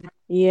the degree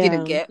they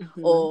didn't get,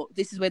 or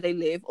this is where they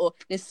live, or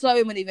there's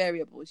so many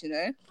variables, you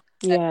know.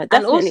 Yeah,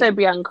 and also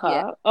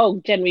Bianca.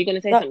 Oh, Jen, were you going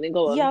to say something?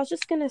 Go on. Yeah, I was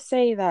just going to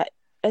say that,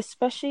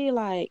 especially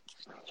like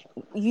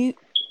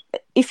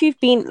if you've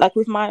been like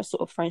with my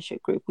sort of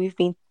friendship group, we've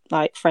been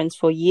like friends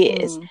for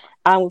years,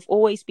 and we've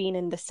always been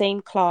in the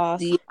same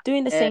class,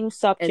 doing the same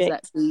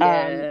subject.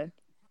 Exactly,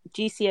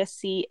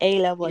 GCSE,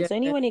 A-level. It's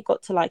only when it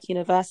got to like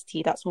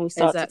university that's when we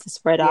started to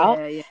spread out.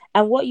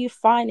 And what you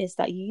find is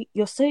that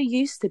you're so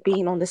used to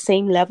being on the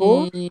same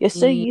level, you're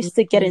so used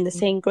to getting the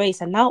same grades,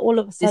 and now all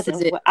of a sudden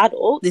we're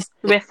adults,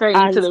 we're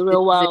thrown into the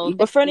real world,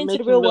 we're thrown into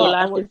the real world,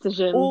 and we're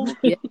all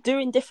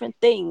doing different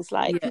things.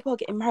 Like people are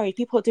getting married,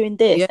 people are doing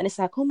this, and it's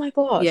like, oh my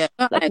gosh,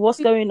 like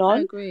what's going on?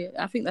 I agree.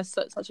 I think that's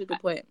such a good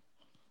point.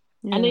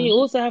 Yeah. And then you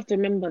also have to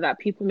remember that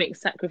people make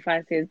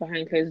sacrifices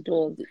behind closed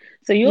doors.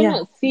 So you're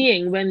not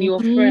seeing when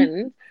your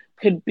friend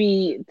could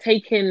be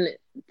taking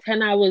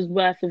 10 hours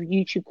worth of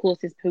YouTube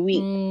courses per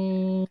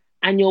week,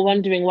 and you're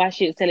wondering why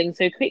she's selling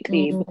so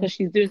quickly because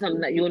she's doing something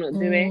that you're not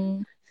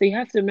doing. So you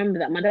have to remember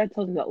that. My dad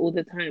tells me that all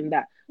the time,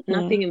 that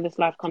nothing in this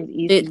life comes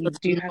easy. You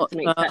do have to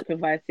make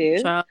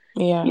sacrifices.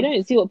 You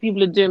don't see what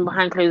people are doing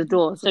behind closed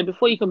doors. So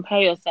before you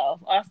compare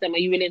yourself, ask them, are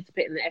you willing to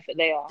put in the effort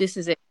they are? This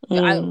is it.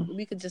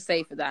 We could just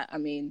say for that, I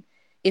mean,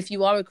 if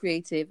you are a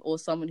creative or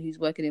someone who's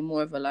working in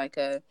more of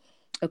a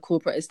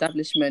corporate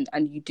establishment,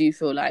 and you do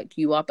feel like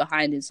you are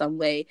behind in some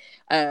way,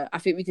 I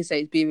think we could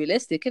say be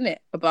realistic, innit,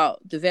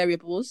 about the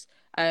variables.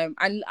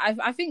 And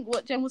I think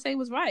what Jen was saying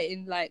was right.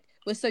 In like,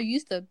 we're so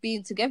used to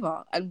being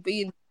together and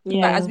being,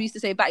 like, as we used to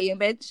say, batty and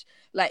bench,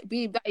 like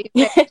being batty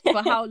and bench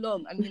for how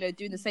long, and, you know,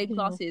 doing the same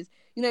classes,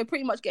 you know,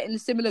 pretty much getting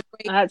similar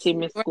grades. I actually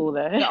miss school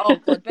though. Oh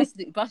god,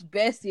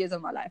 best years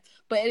of my life.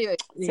 But anyway,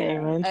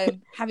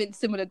 having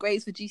similar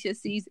grades for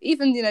GCSEs,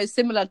 even, you know,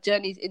 similar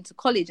journeys into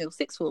college and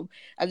sixth form,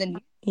 and then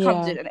you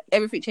come to, and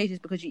everything changes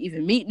because you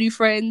even meet new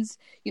friends.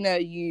 You know,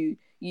 you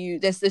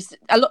there's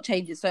a lot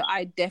changes. So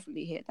I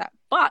definitely hear that.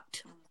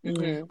 But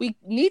we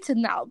need to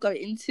now go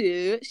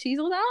into She's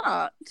All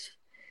That.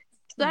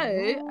 So,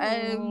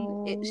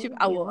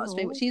 our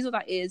favorite She's All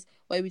That is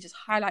where we just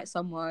highlight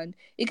someone.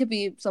 It could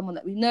be someone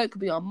that we know, it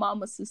could be our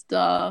mum, or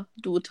sister,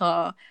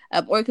 daughter,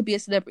 or it could be a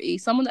celebrity,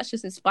 someone that's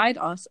just inspired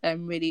us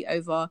really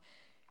over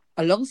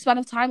a long span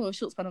of time or a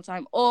short span of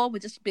time, or we're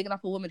just bigging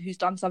up a woman who's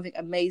done something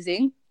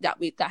amazing that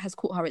has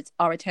caught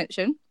our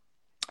attention.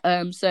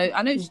 So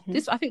I know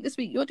I think this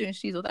week you're doing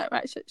She's All That,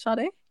 right,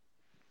 Sade?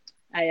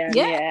 I am.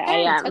 Yeah, I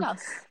am. Tell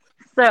us.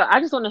 So I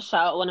just want to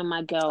shout out one of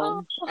my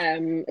girls.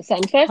 So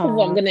first of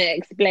all, I'm going to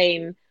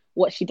explain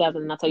what she does,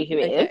 and I'll tell you who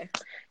it is.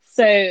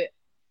 So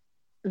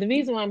the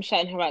reason why I'm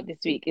shouting her out this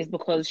week is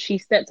because she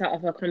stepped out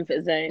of her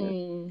comfort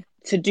zone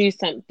to do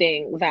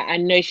something that I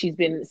know she's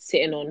been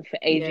sitting on for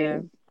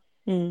ages.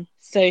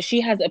 So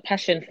she has a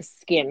passion for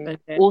skin,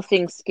 all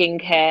things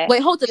skincare.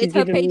 Wait, hold on, it's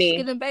her page,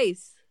 Skin and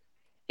Base.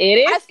 It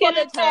is. I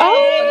followed her.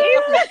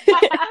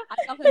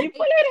 You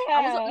followed her.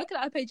 I was looking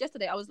at her page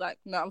yesterday. I was like,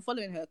 no, I'm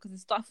following her because the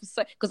stuff is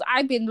so. Because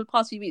I've been the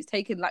past few weeks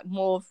taking like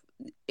more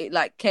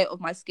care of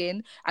my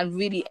skin, and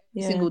really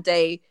every single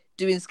day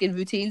doing skin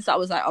routines. So I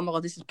was like, oh my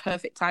god, this is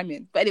perfect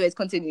timing. But anyways,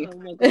 continue. Oh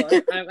my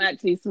god, I'm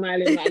actually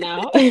smiling right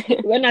now.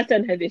 When I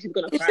send her this, she's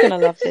gonna cry. She's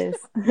gonna love this.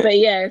 But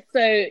yeah,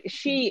 so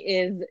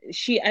she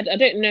I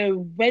don't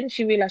know when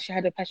she realized she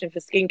had a passion for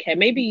skincare.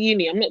 Maybe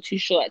uni. I'm not too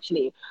sure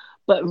actually.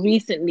 But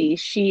recently,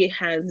 she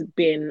has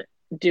been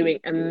doing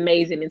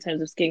amazing in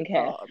terms of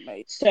skincare.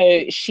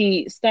 So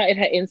she started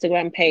her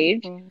Instagram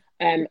page,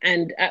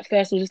 and at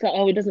first I was just like,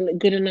 oh, it doesn't look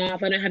good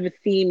enough. I don't have a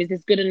theme. Is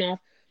this good enough?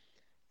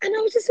 And I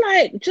was just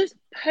like, just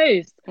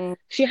post.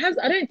 She has.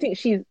 I think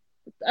she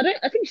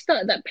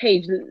started that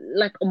page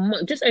like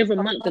just over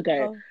a month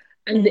ago.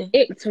 And the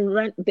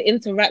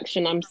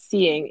interaction I'm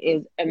seeing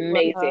is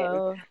amazing.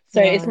 Wow. So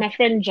it's my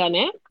friend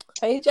Janet.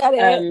 Hey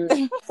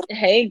Janet.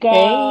 Hey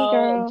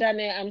girl.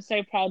 Janet, I'm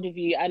so proud of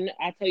you. And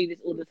I tell you this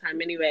all the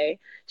time anyway.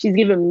 She's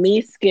given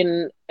me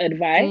skin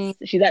advice.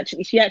 She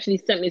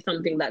actually sent me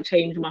something that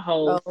changed my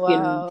whole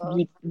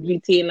skin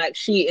routine. Like,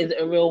 she is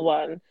a real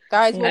one.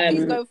 Guys,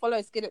 please go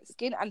follow Skin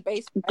and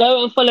Base.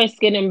 Go and follow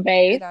Skin and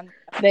Base.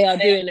 They are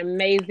doing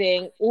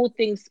amazing. All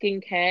things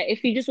skincare.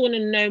 If you just want to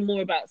know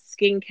more about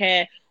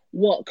skincare,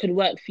 what could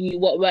work for you,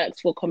 what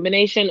works for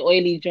combination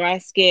oily, dry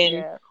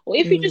skin, or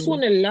if you just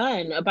want to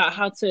learn about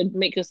how to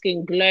make your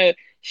skin glow,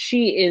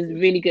 she is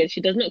really good.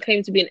 She does not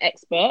claim to be an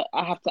expert,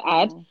 I have to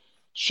add.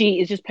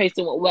 She is just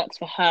posting what works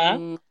for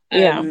her.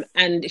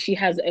 And she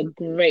has a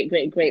great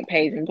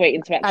page and great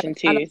interaction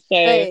too.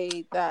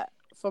 Say that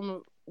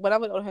from when I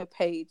went on her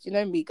page, you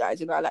know me, guys.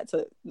 You know I like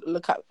to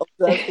look at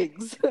observe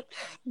things.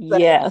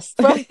 Yes.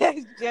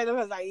 Jenna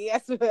was like,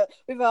 yes, with her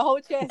whole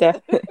chest.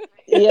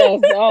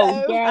 Yes.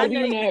 Oh, girl,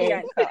 we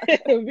know.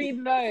 We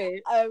know.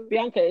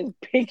 Bianca is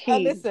picky.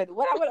 Listen,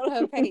 when I went on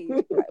her page,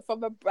 like,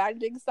 from a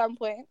branding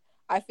standpoint,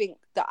 I think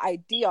the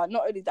idea,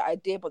 not only the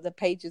idea, but the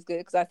page is good,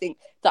 because I think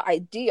the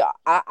idea,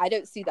 I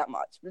don't see that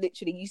much.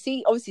 Literally, you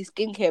see, obviously,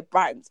 skincare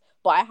brands,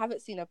 but I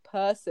haven't seen a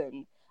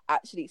person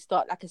actually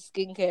start like a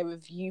skincare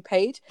review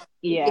page.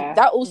 Yeah,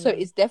 that also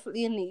is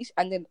definitely a niche.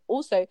 And then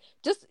also,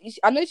 just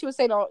I know she was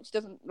saying, oh, she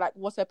doesn't like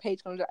what's her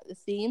page gonna look like, the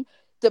theme.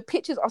 The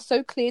pictures are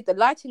so clear. The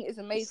lighting is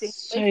amazing.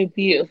 So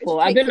beautiful.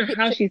 I don't know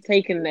how she's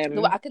taken them.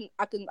 No, I don't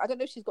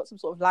know if she's got some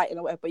sort of lighting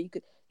or whatever, but you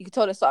could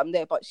tell there's something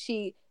there. But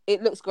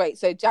it looks great.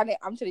 So Janet,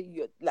 I'm telling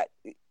you, like,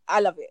 I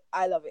love it.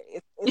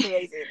 It's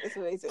amazing. It's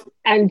amazing.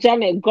 And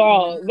Janet,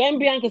 girl, when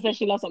Bianca says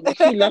she loves something,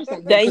 she loves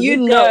something. Then you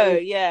know,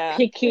 yeah.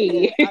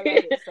 Picky. Yeah, I love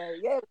it. So,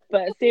 yeah.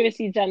 But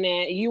seriously,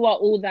 Janet, you are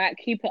all that.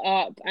 Keep it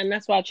up. And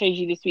that's why I chose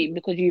you this week,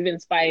 because you've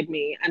inspired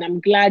me. And I'm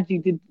glad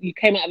you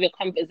came out of your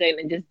comfort zone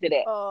and just did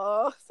it.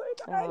 Oh, so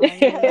nice.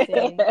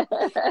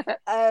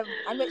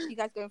 And make sure you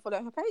guys go and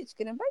follow her page,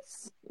 Skin and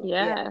Base.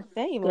 Yeah.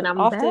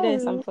 After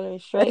this, I'm following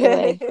straight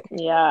away.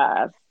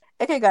 Yeah.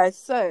 Okay, guys,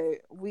 so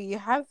we've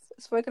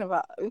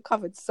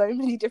covered so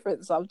many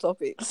different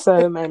subtopics.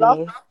 So many.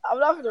 I'm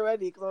laughing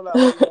already because I'm like,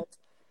 oh my God.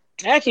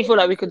 I actually feel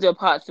like we could do a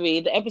part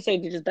 3. The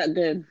episode is just that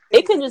good.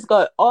 It can just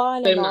go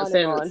on and on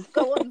and on.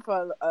 Go on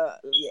for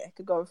it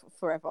could go on for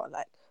forever.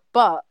 Like,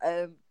 but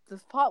the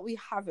part we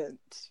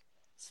haven't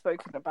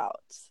spoken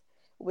about,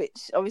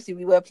 which obviously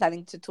we were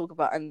planning to talk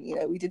about, and you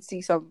know, we did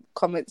see some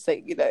comments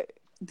saying, you know,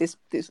 this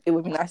it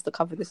would be nice to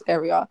cover this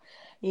area.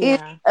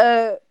 Yeah.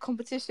 Is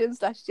competition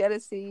 /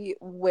 jealousy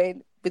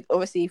when, with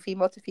obviously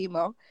female to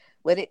female,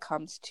 when it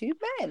comes to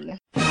men.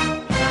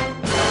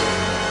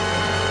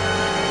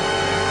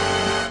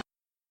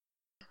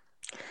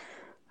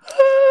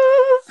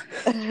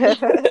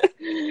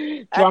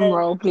 Drum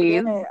roll,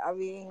 please. Yeah, I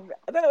mean,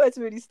 I don't know where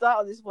to really start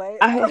on this way.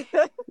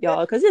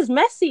 Because it's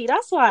messy.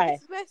 That's why.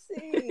 It's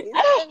messy. Do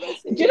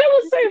you know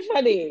what's so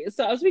funny?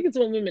 So I was speaking to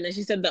one woman, and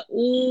she said that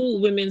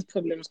all women's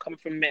problems come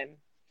from men.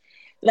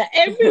 Like,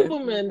 every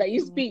woman that you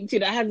speak to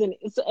that has any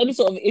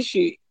sort of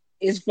issue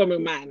is from a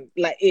man.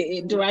 Like,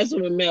 it derives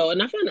from a male,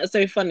 and I find that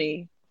so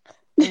funny.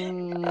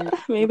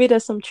 Maybe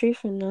there's some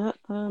truth in that.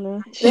 I don't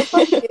know. There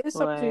probably is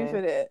some truth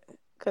in it,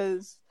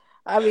 because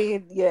I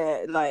mean,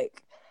 yeah,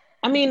 like,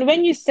 I mean,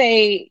 when you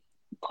say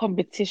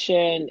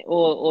competition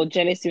or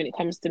jealousy when it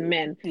comes to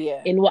men,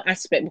 in what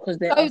aspect? Because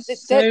there are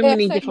so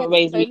many different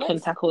ways we can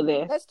tackle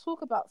this. Let's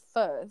talk about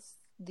first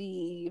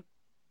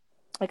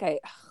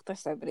there's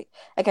so many.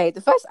 Okay,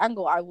 the first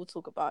angle I will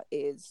talk about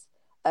is,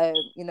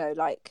 you know,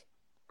 like,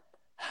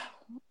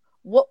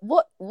 why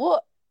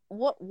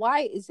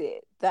is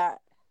it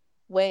that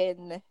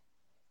when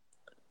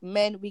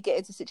we get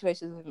into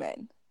situations with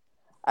men,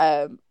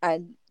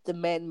 and the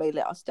men may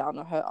let us down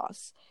or hurt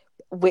us,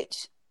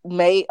 which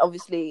may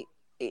obviously,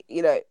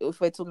 you know,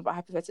 if we're talking about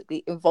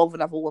hypothetically, involve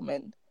another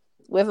woman,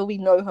 whether we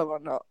know her or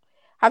not.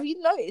 Have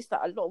you noticed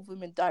that a lot of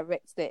women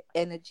direct their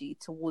energy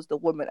towards the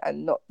woman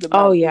and not the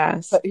man? Oh,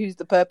 yes. Who's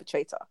the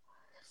perpetrator?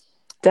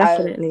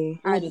 Definitely.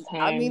 I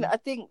mean, I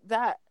think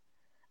that,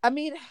 I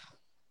don't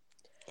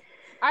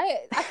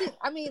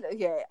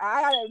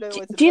know.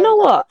 Do you know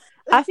what?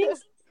 I think,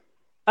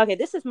 okay,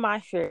 this is my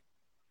theory.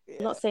 Yeah.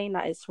 I'm not saying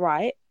that it's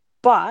right,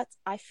 but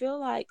I feel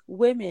like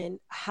women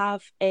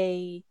have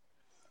a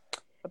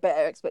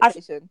better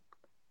expectation.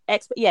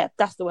 That's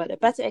the word. A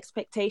better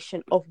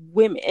expectation of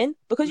women,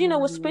 because, you know,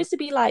 we're supposed to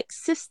be like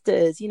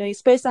sisters. You know, you're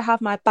supposed to have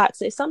my back.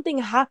 So if something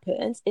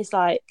happens, it's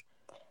like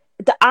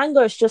the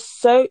anger is just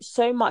so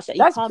much that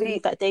you can't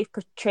believe that they've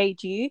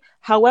portrayed you.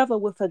 However,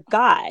 with a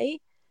guy,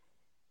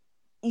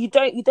 you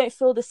don't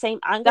feel the same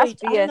anger. That's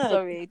BS.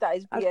 Sorry, that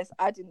is BS.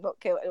 I did not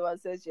care what anyone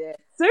says. Yeah,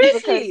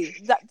 seriously.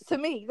 To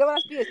me, you know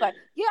what that's BS. Like,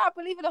 yeah, I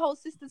believe in the whole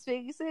sisters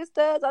thing.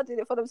 Sisters, I did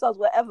it for themselves.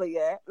 Whatever.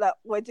 Yeah, like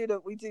we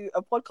do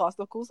a podcast.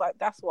 Of course, like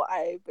that's what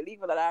I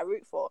believe in and I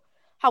root for.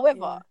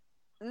 However,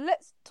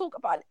 let's talk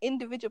about an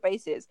individual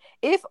basis.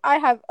 If I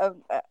have a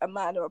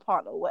man or a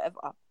partner or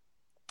whatever,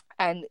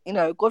 and, you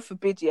know, God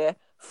forbid,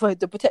 for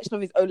the protection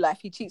of his own life,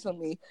 he cheats on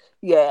me.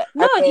 Yeah.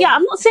 No,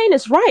 I'm not saying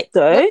it's right,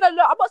 though. No,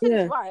 I'm not saying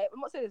it's right.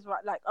 I'm not saying it's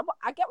right. Like,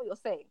 I get what you're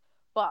saying,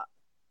 but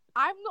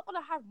I'm not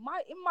gonna have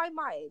in my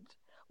mind,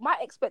 my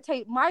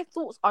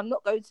thoughts are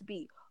not going to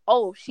be,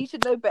 oh, she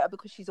should know better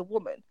because she's a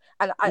woman,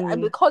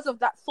 and because of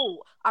that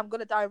thought, I'm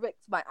gonna direct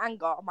my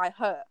anger, my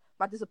hurt,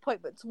 my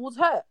disappointment towards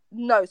her.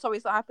 No, sorry,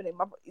 it's not happening.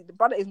 The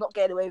brother is not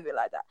getting away with it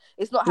like that.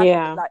 It's not happening.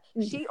 Yeah. Like,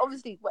 she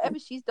obviously, whatever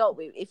she's dealt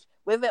with, if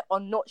whether or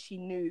not she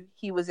knew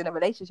he was in a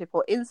relationship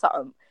or in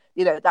something,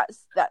 you know,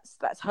 that's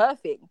her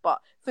thing. But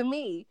for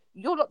me,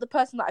 you're not the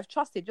person that I've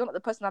trusted. You're not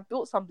the person I've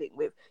built something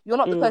with. You're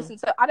not the person.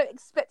 So I don't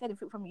expect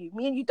anything from you.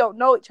 Me and you don't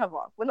know each other.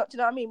 We're not. Do you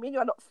know what I mean? Me and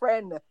you are not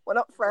friends. We're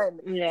not friends.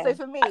 Yeah. So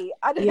for me,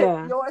 I don't.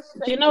 Yeah. You're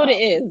do you know what it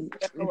is?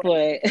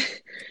 Boy,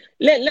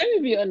 let me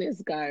be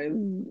honest, guys.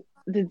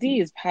 The D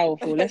is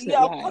powerful. Let's yeah,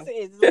 not of lie. course it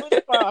is. It's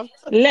witchcraft.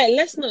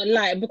 Let's not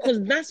lie,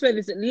 because that's where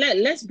this.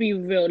 Let's be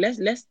real.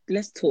 Let's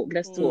talk.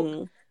 Let's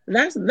talk.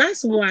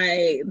 That's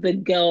why the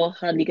girl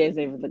hardly goes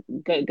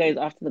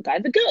after the guy.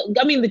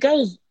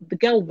 The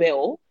girl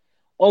will,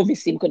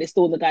 obviously, because it's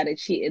still the guy that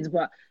cheated,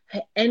 but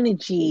her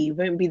energy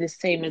won't be the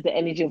same as the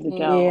energy of the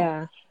girl.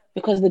 Yeah.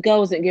 Because the girl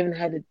wasn't giving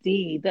her the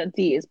D. That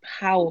D is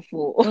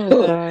powerful.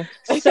 Oh,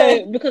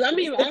 So, because I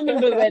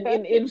remember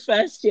when in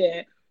first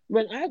year,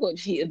 when I got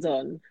cheated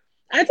on,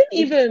 I didn't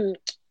even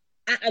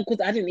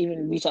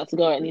reach out to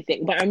go or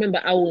anything. But I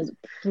remember I was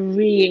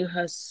preying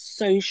her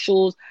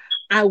socials.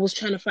 I was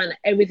trying to find out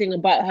everything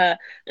about her.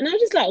 And I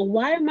was just like,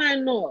 why am I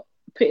not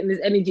putting this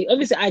energy?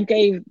 Obviously, I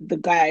gave the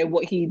guy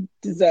what he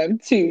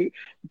deserved too.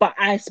 But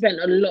I spent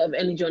a lot of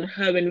energy on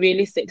her. And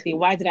realistically,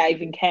 why did I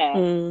even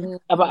care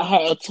about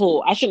her at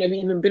all? I shouldn't have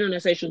even been on her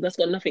socials. That's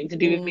got nothing to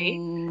do with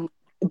me.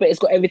 But it's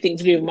got everything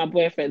to do with my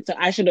boyfriend. So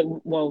I should have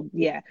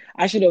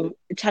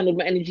channeled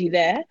my energy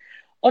there.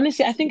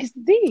 Honestly, I think it's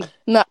the D.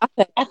 No,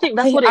 I think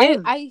that's what it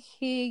is. I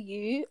hear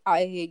you.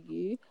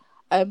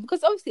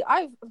 Because obviously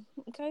I'm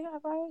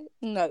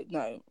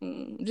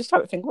just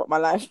trying to think about my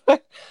life.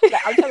 Like,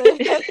 I'm trying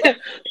to...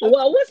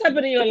 what's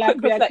happened in your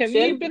life, Bianca? Have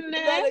you been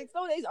there?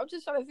 I'm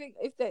just trying to think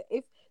if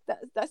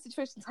that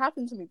situation's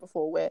happened to me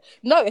before. Where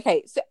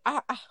so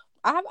I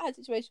haven't had a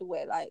situation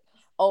where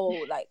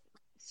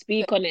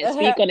speak on it. I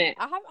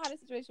haven't had a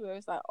situation where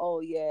it's like, oh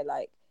yeah,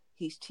 like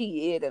he's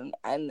cheated and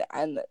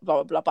blah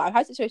blah blah. But I've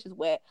had situations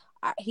where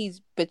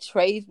he's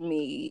betrayed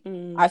me.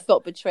 I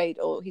felt betrayed,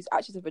 or his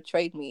actions have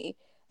betrayed me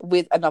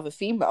with another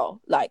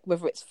female, like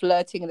whether it's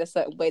flirting in a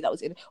certain way that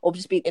was or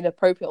just being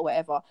inappropriate or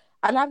whatever.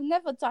 And I've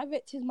never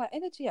directed my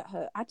energy at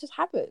her. I just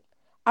haven't.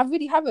 I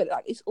really haven't.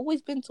 Like, it's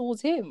always been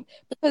towards him,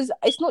 because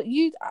it's not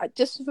you.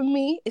 Just for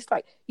me, it's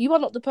like you are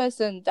not the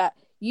person that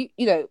you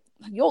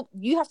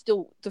have to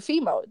deal. The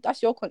female,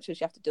 that's your conscience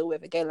you have to deal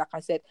with. Again, like I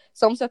said,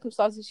 some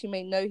circumstances she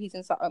may know he's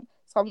in some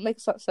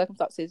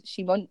circumstances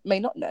she may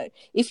not know.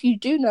 If you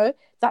do know,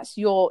 that's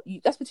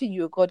between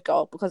you and God,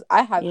 girl. Because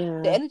I have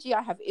the energy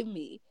I have in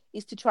me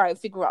is to try and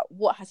figure out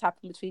what has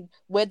happened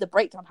where the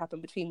breakdown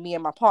happened between me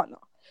and my partner.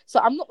 So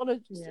I'm not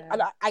gonna.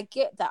 And I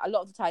get that a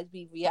lot of the times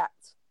we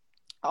react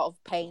out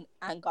of pain,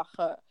 anger,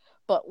 hurt.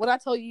 But when I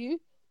tell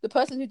you, the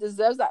person who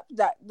deserves that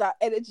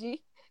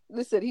energy,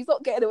 listen, he's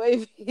not getting away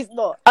with it. He's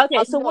not.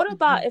 Okay, so what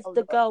about if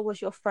the girl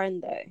was your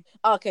friend though?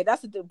 Okay,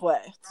 that's a good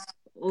boy.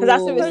 Because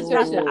that's the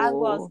angle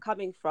I was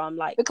coming from.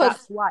 Like, because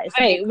that's why.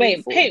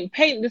 Wait,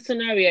 paint the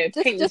scenario.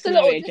 Paint the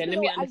scenario, Jen. Let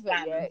me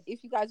understand.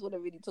 If you guys want to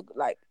really talk,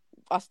 like,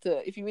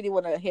 if you really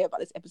want to hear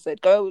about this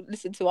episode, go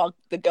listen to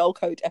the Girl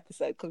Code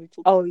episode, because we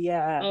talk. We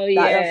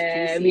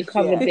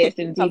covered this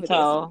in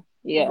detail.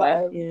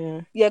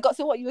 Got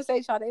to what you were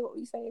saying, Sade. What were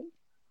you saying?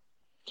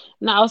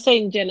 No, I was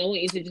saying, Jen, I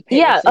want you to just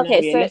paint the scenario.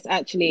 Okay, so let's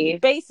actually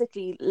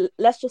basically,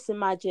 let's just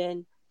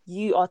imagine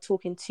you are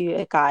talking to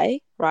a guy,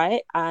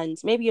 right? And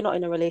maybe you're not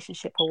in a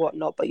relationship or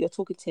whatnot, but you're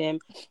talking to him.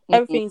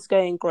 Everything's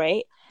going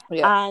great.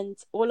 Yeah. And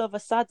all of a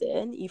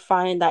sudden, you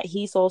find that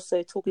he's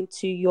also talking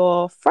to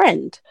your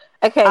friend.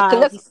 Okay,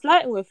 and he's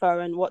flirting with her,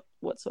 and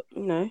what's that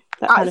kind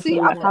of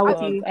thing. How would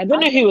you? I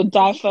don't know who would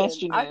die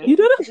first. You know, you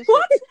don't know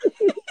what?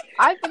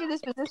 I've been in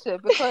this position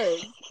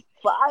because,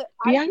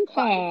 Bianca.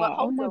 But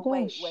hold on,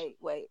 gosh.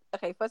 wait.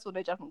 Okay, first of all,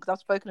 no judgment, because I've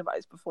spoken about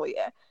this before.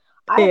 Yeah,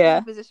 I was in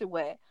a position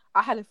where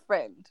I had a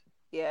friend.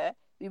 Yeah,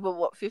 we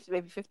were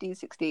 15,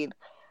 16.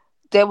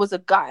 There was a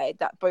guy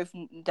that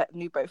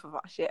knew both of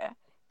us. Yeah,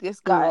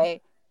 this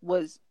guy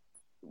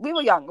we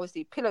were young,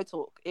 obviously. Pillow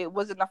talk. It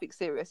wasn't nothing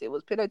serious. It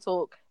was pillow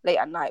talk late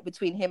at night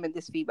between him and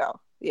this female.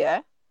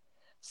 Yeah,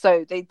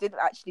 so they didn't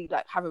actually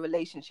have a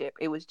relationship.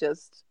 It was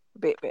just a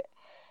bit.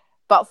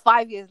 But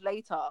 5 years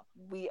later,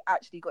 we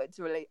actually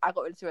I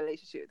got into a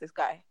relationship with this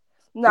guy.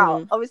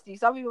 Now, obviously,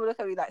 some people look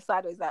at me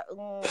sideways, that's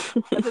a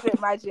bit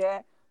mad,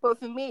 yeah. But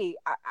for me,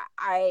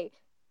 I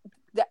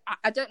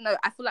don't know.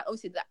 I feel like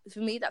obviously that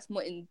for me that's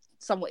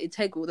somewhat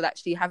integral than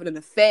actually having an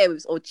affair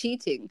with or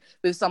cheating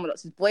with someone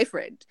else's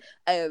boyfriend.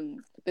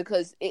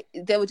 Because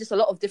there were just a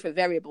lot of different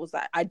variables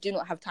that I do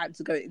not have time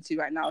to go into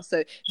right now. So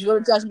if you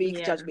want to judge me, you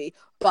can judge me.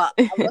 But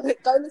I'm gonna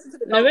go listen to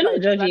the No, we're not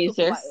judging you,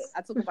 sis.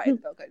 I talk about it in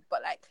the Girl Code.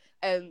 But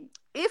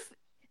if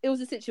it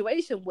was a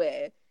situation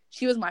where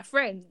she was my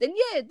friend, then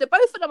the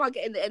both of them are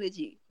getting the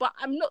energy. But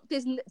I'm not.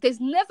 There's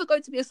never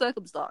going to be a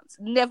circumstance,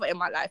 never in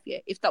my life,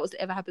 if that was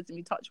to ever happen to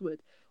me, touch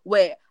wood,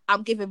 where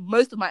I'm giving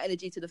most of my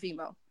energy to the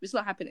female. It's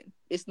not happening.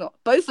 It's not.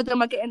 Both of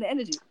them are getting the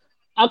energy.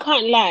 I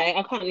can't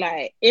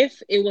lie.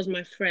 If it was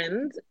my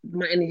friend,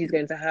 my energy is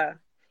going to her.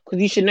 Because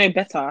you should know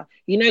better.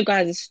 You know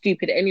guys are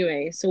stupid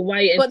anyway. So why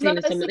are you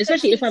entertaining someone?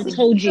 Especially if I've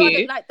told you.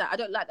 I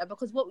don't like that.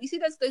 Because what you see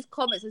those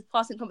comments, those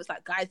passing comments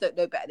like guys don't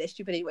know better, they're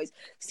stupid anyways.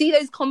 See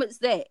those comments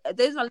there?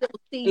 Those are little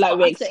things like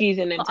we're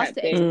excusing them for us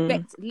to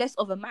expect less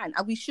of a man.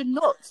 And we should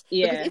not.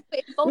 Yeah.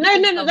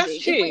 No, that's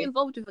true. If we're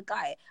involved with a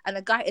guy and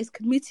a guy is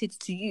committed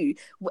to you,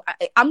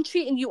 I'm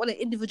treating you on an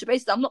individual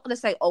basis. I'm not going to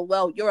say, oh,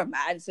 well, you're a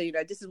man, so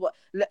this is what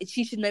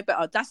she should know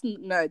better. That's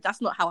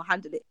not how I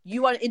handle it.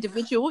 You are an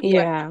individual,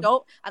 you're an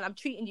adult, and I'm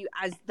treating you you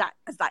as that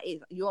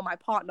is. You're my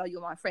partner,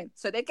 you're my friend.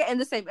 So they're getting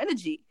the same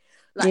energy.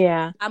 Like,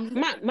 yeah.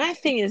 My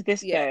thing is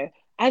this though.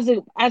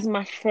 As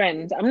my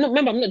friend, I'm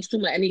not just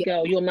talking about any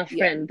girl. You're my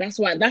friend. That's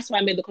why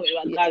I made the comment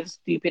about guys are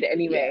stupid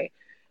anyway.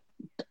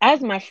 As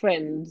my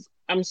friends,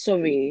 I'm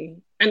sorry.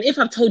 And if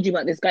I've told you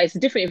about this guy, it's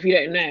different if you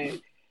don't know.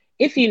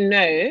 If you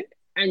know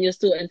and you're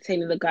still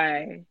entertaining the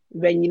guy,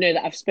 when you know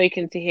that I've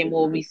spoken to him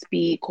or we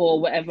speak or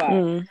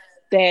whatever,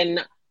 then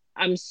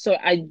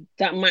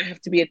that might have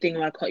to be a thing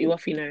where I cut you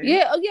off, you know.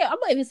 Yeah, I'm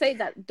not even saying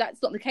that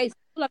that's not the case.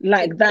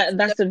 Like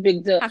that's a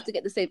big deal. Have to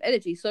get the same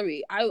energy.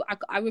 Sorry,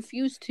 I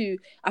refuse to.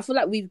 I feel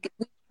like we've.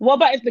 What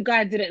about if the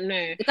guy didn't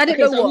know? The guy didn't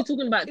know what? Are we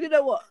talking about? You didn't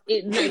know what?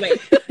 No wait.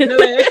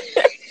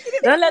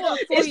 Don't let them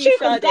fool you,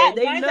 Sade.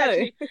 They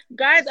know.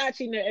 Guys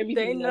actually know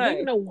everything. I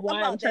don't know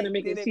why I'm trying to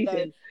make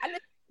excuses.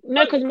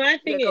 No, because my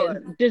thing is,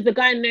 does the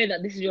guy know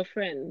that this is your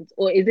friend,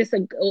 or is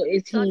he?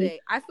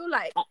 I feel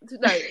like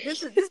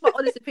this is my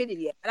honest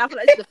opinion, and I feel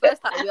like this is the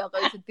first time we are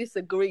going to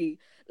disagree,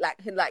 like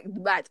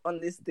mad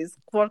on this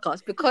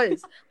podcast,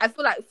 because I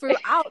feel like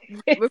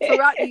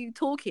throughout you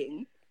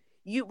talking,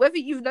 whether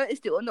you've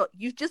noticed it or not,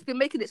 you've just been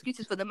making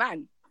excuses for the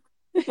man.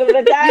 For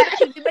the guy,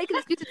 making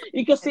excuses.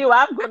 You can see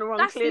why I've gone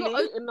wrong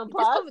clearly in the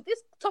past.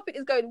 This topic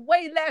is going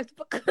way left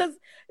because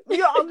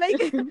you're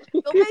making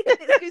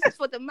excuses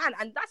for the man,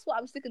 and that's what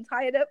I'm sick and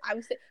tired of.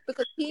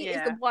 Because he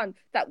is the one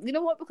that, you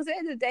know what? Because at the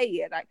end of the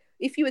day, like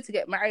if you were to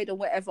get married or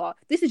whatever,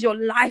 this is your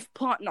life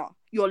partner.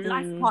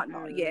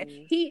 Yeah.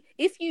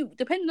 If you,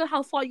 depending on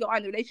how far you are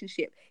in the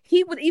relationship,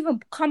 he would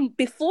even come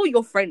before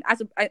your friend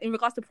in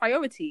regards to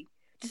priority.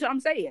 Do you know what I'm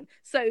saying?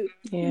 So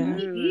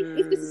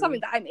if this is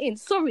something that I'm in,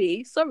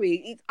 sorry,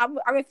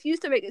 I refuse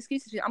to make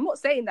excuses. I'm not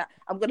saying that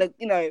I'm gonna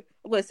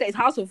set his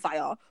house on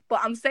fire, but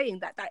I'm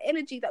saying that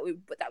energy that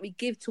we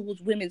give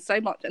towards women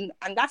so much, and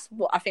that's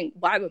what I think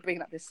why we're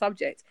bringing up this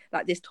subject,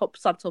 like this top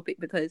subtopic,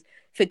 because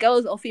for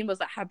girls or females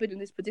that have been in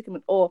this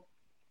predicament or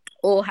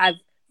have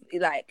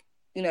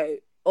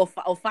or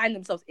find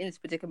themselves in this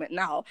predicament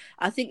now,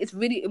 I think it's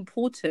really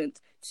important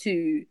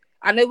to.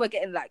 I know we're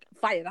getting like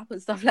fired up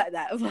and stuff like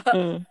that, but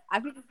I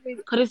think it's really,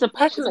 because it's a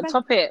passionate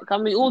topic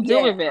and we all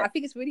deal with it. I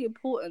think it's really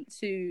important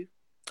to.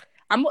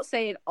 I'm not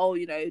saying,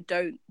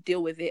 don't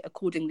deal with it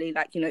accordingly.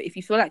 Like, if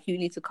you feel like you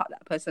need to cut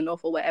that person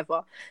off or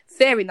whatever,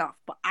 fair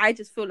enough. But I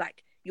just feel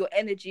like your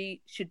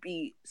energy should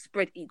be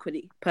spread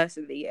equally,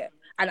 personally, yeah.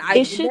 And I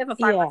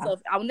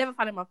will never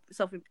find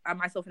myself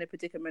in a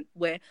predicament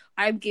where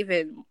I'm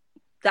giving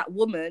that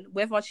woman,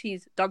 whether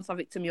she's done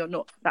something to me or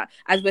not, that,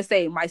 as we're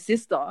saying, my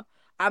sister,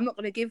 I'm not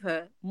going to give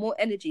her more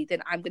energy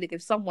than I'm going to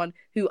give someone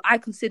who I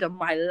consider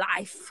my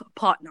life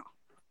partner.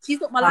 She's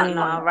not my life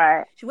partner.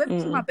 Right. She went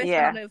to my best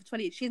friend I know for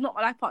 20 years. She's not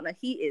my life partner.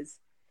 He is.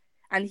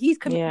 And he's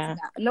committed to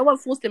that. No one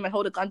forced him to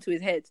hold a gun to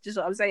his head. Just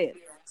what I'm saying.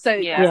 So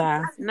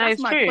that's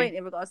my point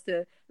in regards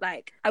to,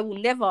 like, I will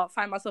never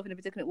find myself in a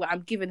predicament where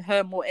I'm giving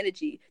her more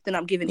energy than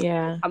I'm giving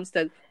when it comes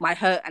to my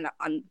hurt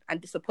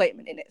and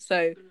disappointment in it.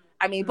 So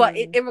I mean, but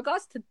in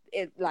regards to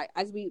it, like,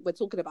 as we were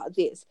talking about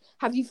this,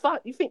 have you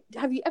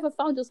ever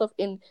found yourself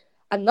in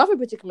another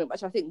predicament,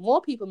 which I think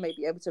more people may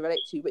be able to relate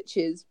to, which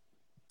is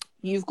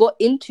you've got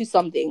into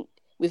something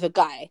with a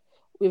guy,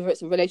 whether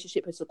it's a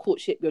relationship, it's a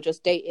courtship, you're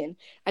just dating,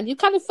 and you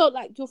kind of felt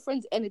like your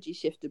friend's energy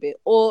shift a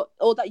bit, or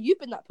that you've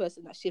been that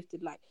person that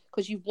shifted, like,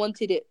 because you've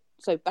wanted it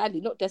so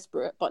badly, not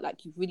desperate, but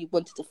like you really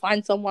wanted to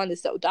find someone and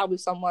settle down with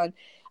someone,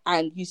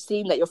 and you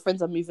seem that your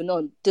friends are moving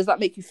on. Does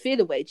that make you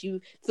feel a way? Do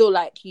you feel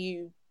like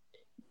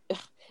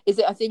is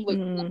it a thing where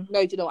like,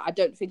 no, do you know what? I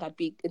don't think I'd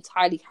be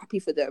entirely happy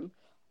for them,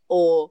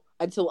 or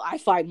until I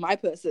find my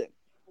person,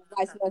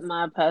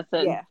 my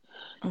person. Yeah.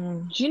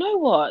 Do you know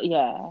what?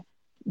 Yeah.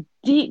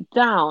 Deep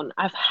down,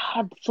 I've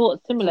had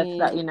thoughts similar to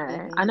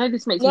that. I know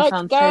this makes me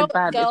sound so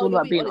bad. It's all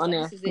about being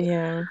honest.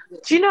 Yeah.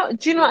 Do you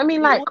know what I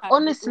mean? Like,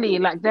 honestly,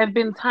 like there've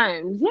been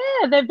times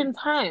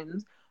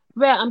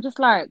where I'm just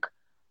like,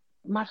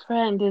 my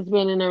friend has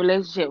been in a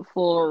relationship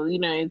for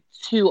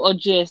 2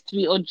 odd years,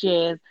 3 odd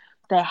years.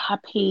 They're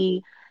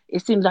happy.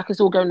 It seems like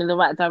it's all going in the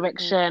right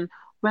direction.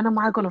 When am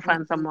I going to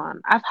find someone?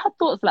 I've had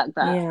thoughts like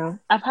that. Yeah.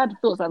 I've had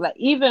thoughts like that.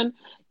 Even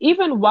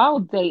while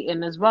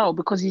dating as well,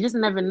 because you just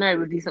never know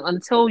with these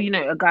until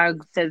a guy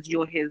says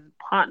you're his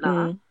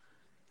partner.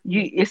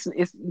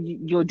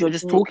 You're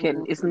just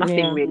talking. It's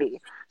nothing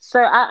really.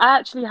 So I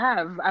actually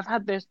I've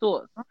had those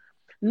thoughts.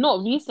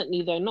 Not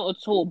recently though, not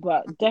at all,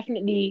 but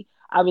definitely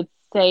I would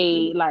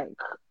say like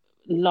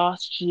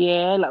last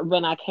year, like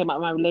when I came out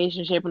of my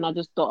relationship, and I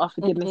just thought, oh,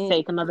 for goodness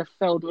sake, another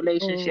failed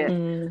relationship,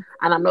 and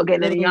I'm not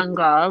getting any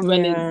younger.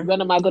 When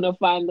am I gonna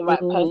find the right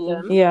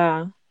person?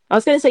 Yeah, I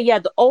was gonna say,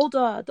 the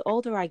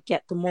older I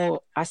get, the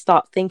more I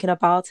start thinking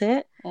about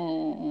it,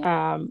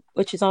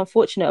 which is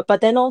unfortunate. But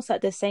then also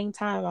at the same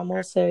time, I'm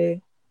also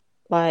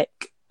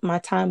like, my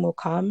time will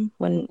come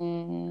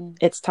when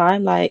it's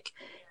time. Like,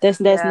 there's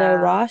no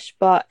rush,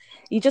 but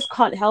you just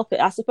can't help it.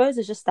 I suppose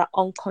it's just that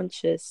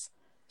unconscious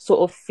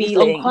sort of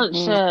feeling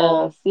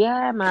of,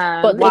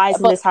 man. But why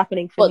isn't this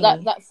happening for me?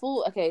 But that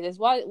full, there's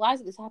why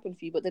isn't this happening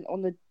for you? But then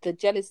on the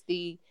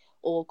jealousy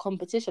or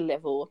competition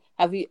level,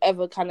 have you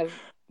ever kind of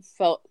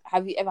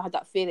have you ever had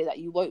that feeling that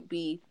you won't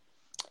be,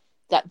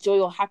 that joy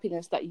or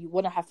happiness that you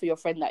want to have for your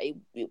friend, that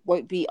it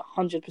won't be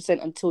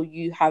 100% until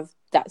you have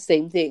that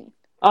same thing?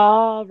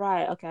 Oh,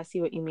 right. Okay, I see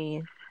what you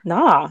mean.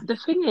 Nah. The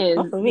thing is,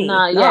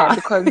 nah. Yeah,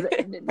 because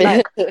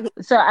like,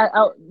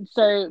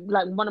 so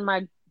like one of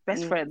my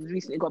best friends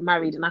recently got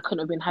married, and I couldn't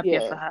have been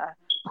happier for her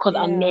because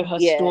I know her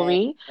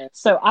story.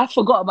 So I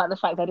forgot about the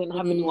fact I didn't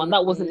have anyone.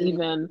 That wasn't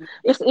even.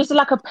 It's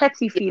like a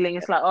petty feeling.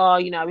 It's like, oh,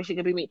 I wish it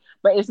could be me,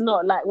 but it's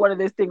not like one of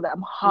those things that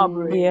I'm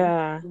harboring.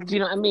 Yeah. Do you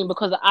know what I mean?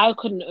 Because I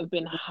couldn't have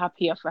been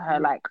happier for her.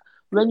 Like,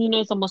 when you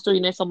know someone's story,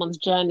 you know someone's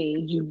journey,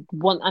 you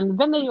want, and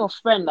when they're your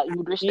friend, like, you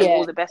would wish them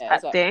all the best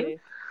type thing.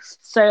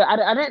 So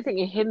I don't think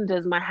it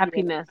hinders my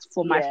happiness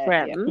for my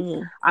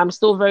friends. I'm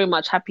still very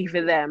much happy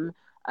for them.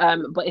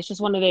 But it's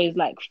just one of those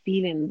like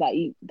feelings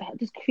that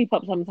just creep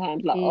up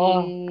sometimes. Like,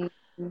 oh,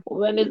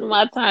 when is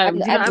my time?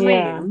 Do you know what I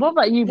mean? What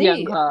about you,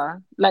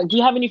 Bianca? Like, do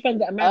you have any friends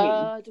that are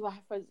married? Do I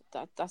have friends?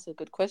 That's a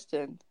good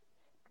question.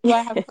 Do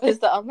I have friends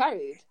that are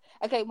married?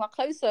 Okay, my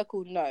close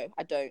circle, no,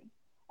 I don't.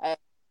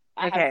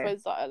 I have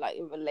friends that are like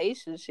in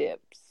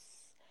relationships,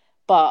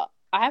 but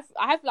I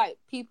have like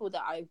people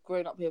that I've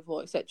grown up with,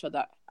 or etc.,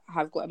 that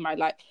have gotten married.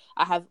 Like,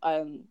 I have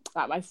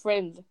like my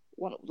friend,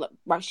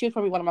 she was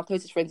probably one of my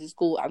closest friends in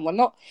school, and we're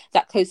not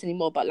that close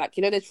anymore, but like,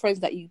 there's friends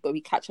that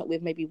we catch up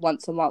with maybe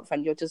once a month,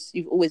 and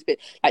you've always been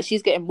like,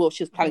 she's getting more,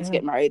 she was planning to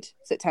get married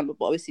September,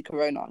 but obviously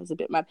Corona is a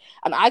bit mad,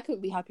 and I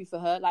couldn't be happy for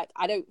her. Like,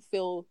 I don't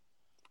feel,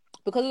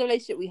 because of the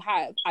relationship we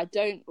have, I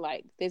don't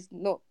like,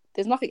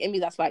 there's nothing in me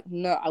that's like,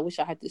 no, I wish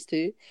I had this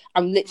too.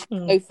 I'm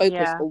literally so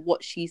focused on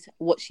what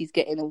she's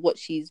getting and what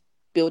she's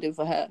building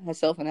for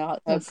herself and her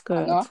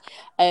partner.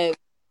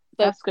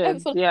 That's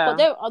good. But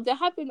there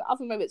have been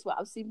other moments where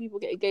I've seen people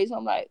get engaged, and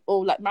I'm like,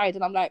 or like married,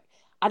 and I'm like,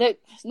 I don't.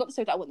 It's not to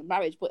say that I want the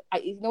marriage, but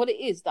you know what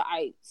it is that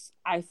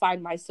I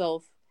find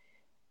myself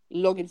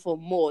longing for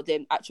more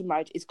than actual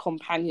marriage is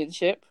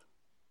companionship.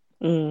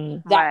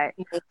 Right.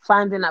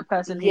 Finding that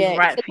person who's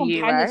right for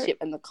you, right? Companionship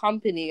and the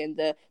company and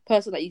the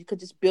person that you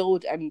could just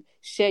build and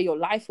share your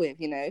life with,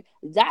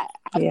 that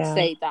I would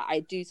say that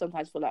I do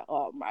sometimes feel like,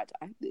 oh, mad,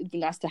 it'd be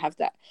nice to have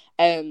that.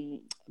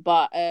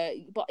 But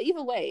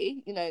either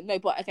way, no.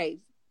 But okay,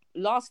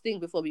 last thing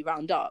before we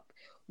round up,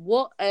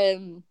 what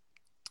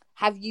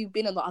have you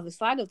been on the other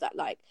side of that?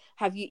 Like,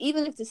 have you,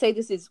 even if to say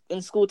this is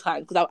in school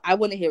time, because I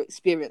want to hear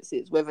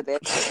experiences, whether they're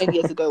 10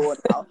 years ago or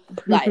now,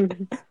 like,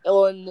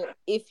 on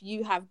if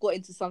you have got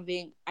into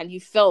something and you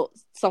felt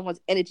someone's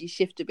energy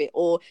shift a bit,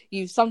 or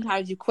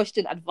sometimes you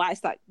question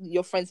advice that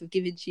your friends have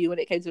given to you when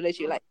it came to a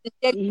relationship, like,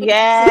 they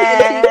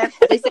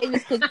say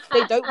this because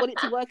they don't want it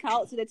to work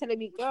out, so they're telling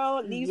me,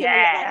 girl, leave it.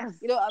 Like,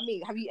 you know what I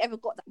mean? Have you ever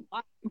got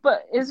that?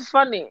 But it's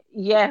funny,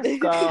 yes,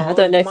 girl. I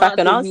don't know if I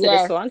can answer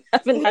this one. I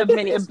haven't had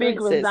many experiences. A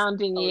big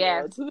resounding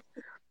yes.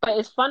 But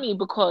it's funny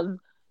because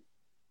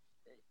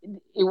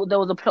there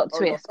was a plot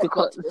twist.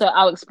 So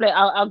I'll explain.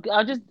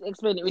 I'll just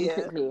explain it really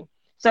quickly.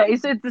 So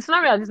it's the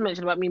scenario I just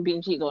mentioned about me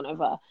being cheated on,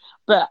 whatever.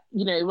 But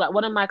like,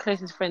 one of my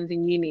closest friends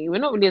in uni,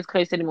 we're not really as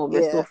close anymore.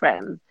 We're still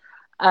friends.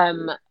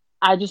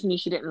 I just knew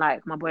she didn't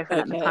like my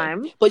boyfriend at the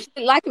time. But she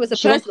didn't like him as a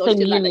person, or she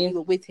didn't like that you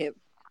were with him.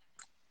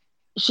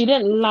 She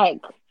didn't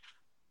like.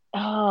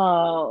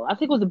 Oh, I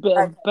think it was a bit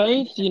of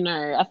both,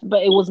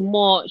 but it was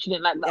more, she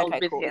didn't like that I was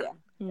with him.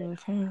 Yeah.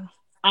 Okay.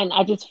 And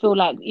I just feel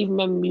like, even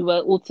when we were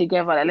all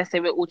together, like, let's say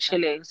we're all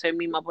chilling, so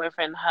me, my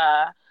boyfriend,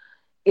 her,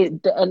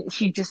 and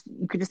she just,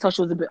 you could just tell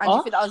she was a bit off. And do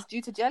you think that was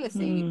due to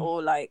jealousy,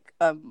 or like,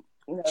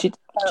 she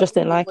just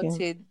didn't like him?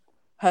 Wanting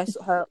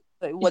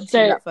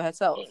that for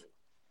herself?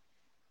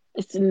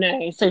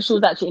 No, so she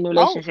was actually in a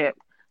relationship.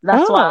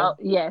 That's why,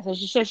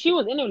 so she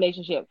was in a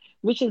relationship,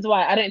 which is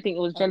why I don't think it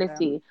was jealousy.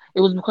 Okay.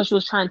 It was because she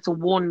was trying to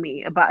warn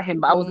me about him,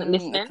 but I wasn't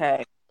listening.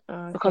 Okay.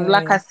 Because,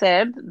 like I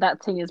said,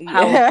 that thing is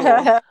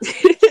powerful.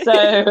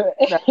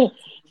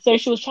 So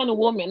she was trying to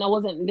warn me, and I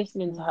wasn't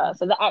listening to her.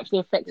 So that actually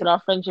affected our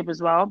friendship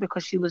as well,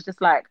 because she was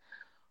just like,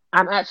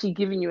 I'm actually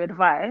giving you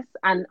advice.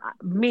 And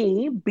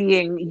me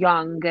being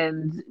young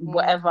and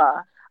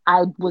whatever,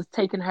 I was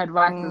taking her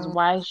advice as,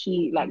 why is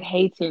she like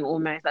hating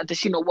almost? Like, does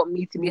she not want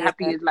me to be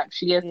happy as like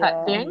she is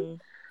type thing?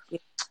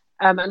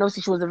 And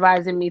obviously she was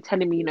advising me,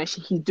 telling me,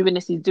 he's doing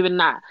this, he's doing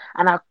that.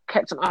 And I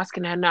kept on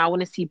asking her, no, I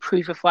want to see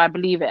proof before I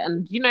believe it.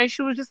 And,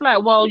 she was just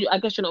like, well, I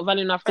guess you're not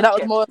valuing our friendship. So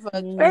that was more of a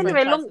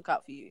anyway, to look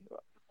out for you.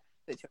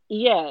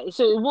 Yeah,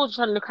 so it was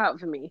trying to look out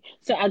for me.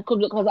 So I could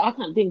look, because I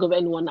can't think of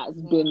anyone that's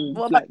been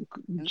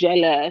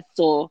jealous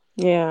or...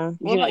 Yeah.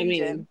 You know what I mean?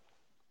 Jen?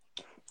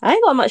 I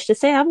ain't got much to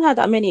say. I haven't had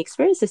that many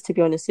experiences, to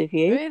be honest with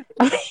you.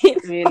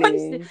 Really?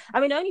 Honestly,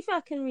 the only thing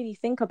I can really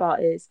think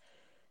about is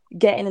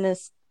getting in a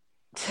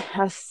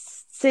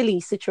silly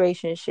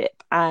situationship,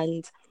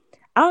 and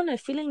I don't know,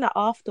 feeling that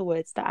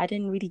afterwards that I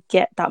didn't really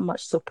get that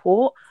much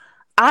support.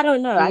 I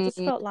don't know. I just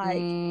felt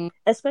like,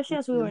 especially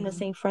as we were in the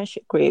same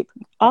friendship group,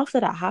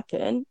 after that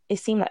happened, it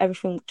seemed like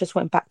everything just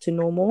went back to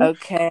normal.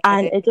 Okay.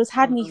 And it just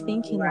had me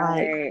thinking,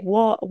 like,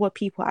 what were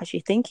people actually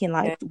thinking?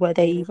 Like, were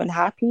they even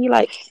happy?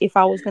 Like, if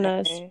I was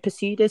going to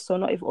pursue this or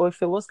not, or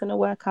if it was going to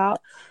work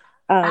out.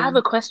 I have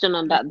a question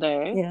on that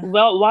though. Yeah.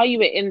 Well, while you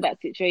were in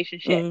that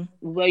situation,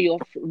 were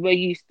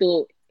you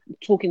still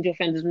talking to your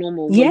friends as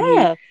normal?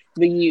 Yeah.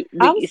 So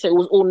it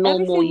was all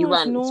normal. You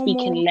weren't normal,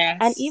 speaking less.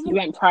 and even you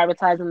weren't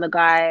prioritizing the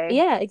guy.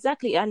 Yeah,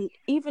 exactly. And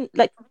even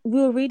like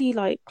we were really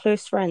like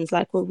close friends.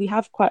 Like we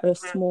have quite a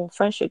small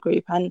friendship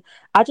group, and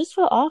I just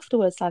felt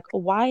afterwards like,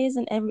 why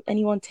isn't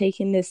anyone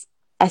taking this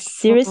as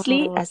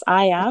seriously as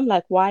I am?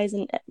 Like, why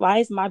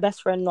is my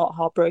best friend not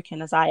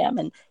heartbroken as I am,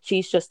 and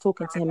she's just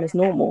talking to him as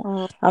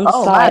normal? I'm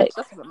just like,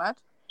 that's a bit mad.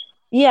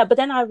 Yeah, but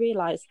then I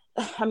realized,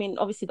 I mean,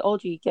 obviously, the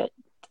older you get,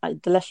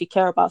 the less you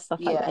care about stuff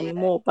like that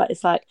anymore. But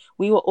it's like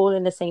we were all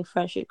in the same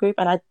friendship group,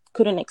 and I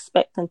couldn't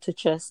expect them to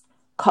just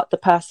cut the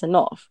person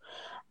off.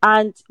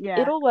 And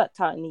it all worked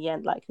out in the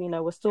end. Like, you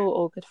know, we're still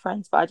all good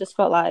friends, but I just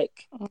felt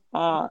like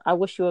I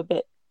wish you were a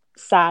bit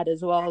sad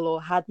as well,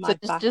 or had my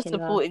back just in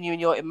supporting you in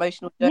your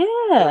emotional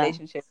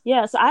relationship.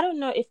 Yeah, so I don't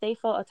know if they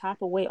felt a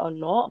type of way or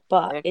not,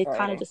 but it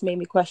kind of just made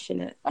me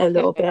question it a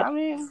little bit. I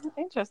mean,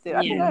 interesting.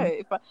 I don't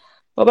know.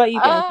 What about you,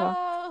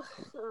 Bianca?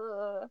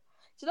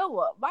 Do you know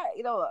what?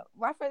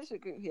 My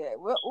friendship group here,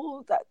 we're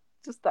all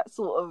that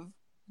sort of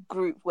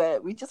group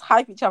where we just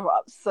hype each other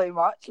up so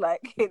much,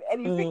 like in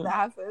anything that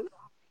happens.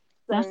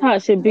 So, that's how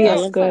it should be.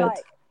 That's good.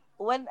 Like,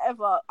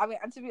 whenever, I mean,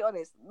 and to be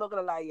honest, not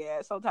gonna lie,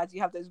 sometimes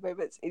you have those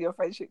moments in your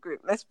friendship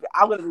group.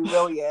 I'm gonna be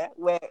real,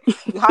 where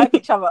you hype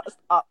each other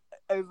up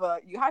over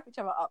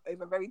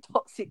very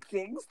toxic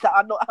things that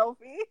are not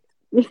healthy.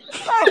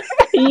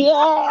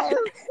 Yes.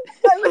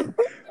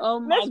 Oh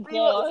my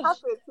god.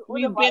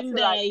 We've been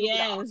there.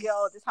 Yes. Like,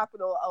 girl, this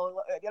happened, or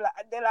you're like,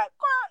 and they're like,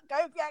 go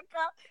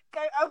Bianca,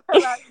 go. I'm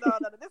like, no.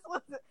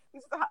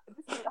 This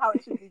is how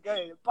it should be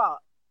going, but.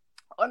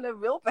 On a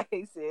real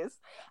basis,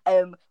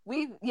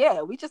 we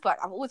just like,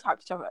 I've always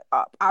hyped each other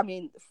up. I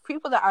mean,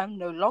 people that I'm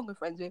no longer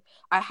friends with,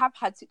 I have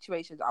had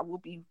situations, I will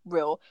be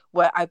real,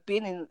 where I've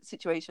been in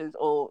situations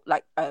or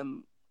like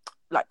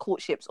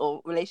courtships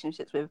or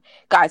relationships with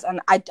guys, and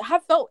I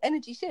have felt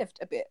energy shift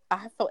a bit.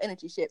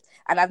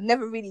 And I've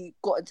never really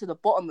gotten to the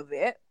bottom of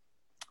it.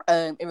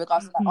 In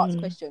regards to that asked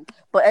question,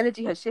 but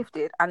energy has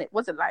shifted, and it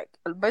wasn't like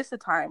most of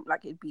the time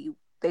like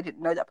they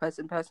didn't know that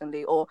person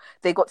personally, or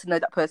they got to know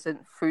that person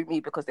through me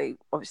because they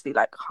obviously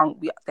like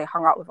they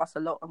hung out with us a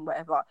lot and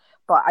whatever.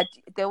 But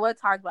there were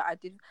times where I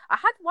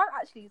had one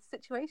actually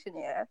situation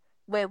here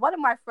where one of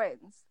my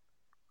friends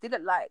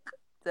didn't like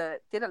the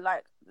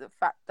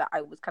fact that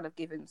I was kind of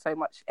giving so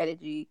much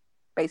energy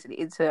basically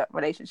into a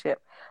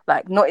relationship,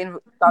 like not in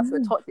regards to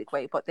a toxic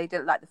way, but they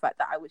didn't like the fact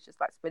that I was just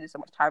like spending so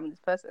much time with this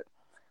person.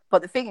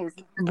 But the thing is,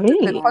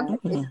 the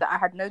context is that I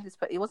had known this,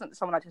 but it wasn't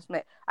someone I just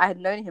met. I had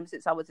known him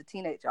since I was a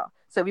teenager,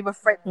 so we were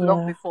friends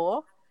long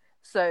before.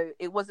 So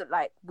it wasn't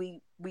like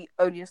we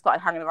only just started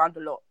hanging around a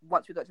lot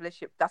once we got to a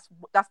relationship. That's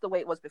the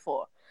way it was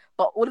before.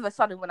 But all of a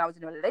sudden, when I was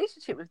in a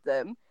relationship with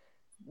them,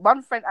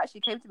 one friend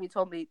actually came to me and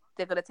told me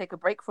they're gonna take a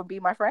break from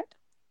being my friend.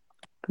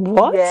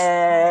 What?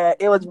 Yeah,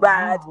 it was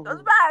bad. It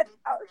was bad.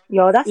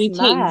 Yo, that's we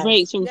mad. take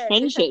breaks from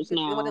friendships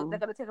now. They're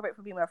gonna take a break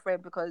from being my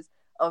friend because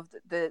of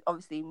the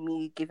obviously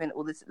me giving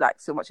all this like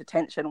so much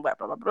attention, blah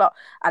blah blah blah.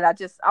 And I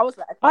was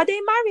like, are they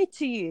married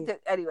to you?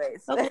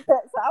 Anyways, okay.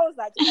 So I was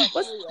like, I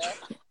was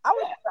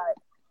like,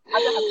 I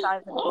don't have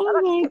time for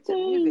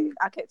this.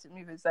 I kept it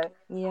moving. So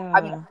yeah,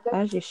 I mean,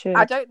 as you should.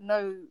 I don't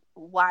know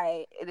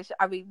why.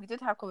 I mean, we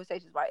did have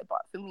conversations about it,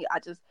 but for me,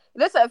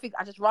 there's certain things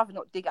I just rather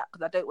not dig at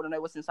because I don't want to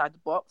know what's inside the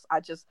box. I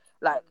just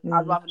like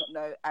I'd rather not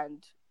know,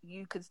 and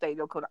you can stay in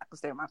your corner, I can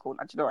stay in my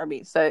corner. Do you know what I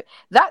mean? So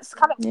that's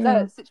kind of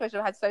the situation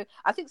I had. So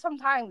I think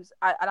sometimes,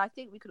 I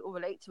think we could all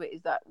relate to it,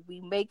 is that we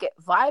may get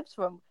vibes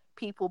from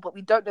people, but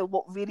we don't know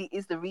what really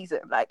is the reason.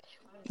 Like,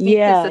 we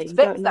can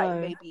suspect that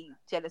it may be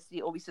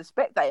jealousy, or we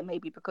suspect that it may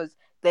be because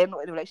they're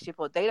not in a relationship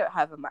or they don't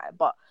have a man,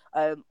 but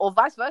or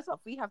vice versa.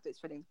 We have those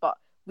feelings, but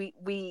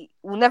we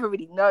will never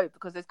really know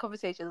because there's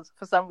conversations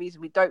for some reason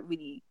we don't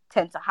really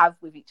tend to have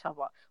with each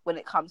other when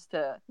it comes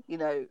to, you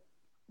know,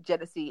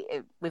 jealousy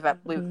with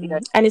you know,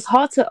 and it's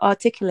hard to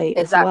articulate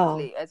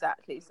exactly.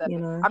 So you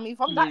know? I mean,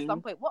 from that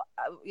standpoint, what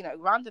you know,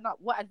 rounding up,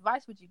 what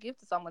advice would you give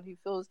to someone who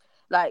feels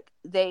like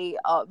they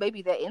are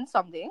maybe they're in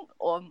something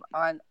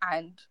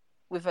and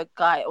with a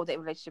guy or their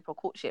relationship or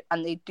courtship,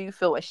 and they do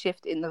feel a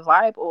shift in the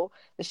vibe or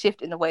the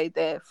shift in the way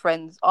their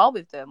friends are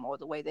with them or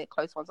the way their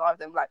close ones are with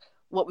them? Like,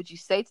 what would you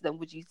say to them?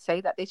 Would you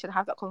say that they should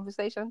have that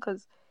conversation?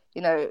 Because,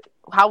 you know,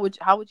 how would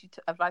you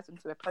advise them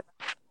to approach?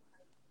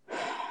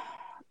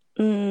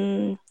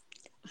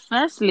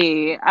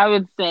 Firstly, I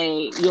would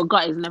say your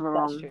gut is never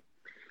wrong.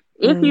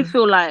 If you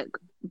feel like,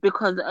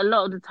 because a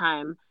lot of the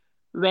time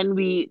when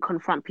we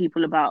confront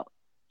people about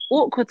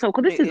awkward talk,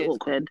 because this is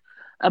awkward,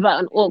 about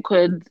an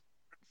awkward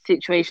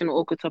situation or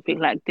awkward topic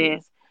like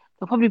this,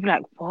 they'll probably be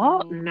like,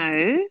 what?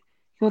 No,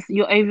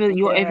 you're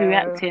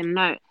overreacting.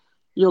 No,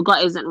 your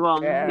gut isn't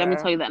wrong. Let me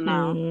tell you that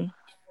now.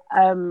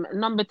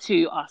 Number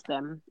 2, ask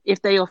them.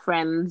 If they're your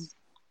friends,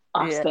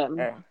 ask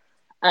them.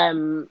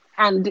 And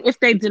if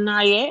they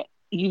deny it,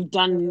 you've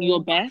done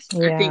your best.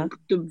 I think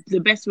the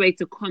best way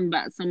to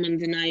combat someone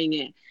denying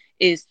it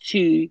is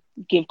to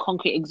give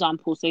concrete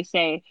examples. They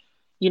say,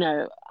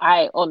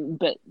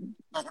 but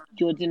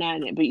you're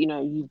denying it, but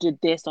you did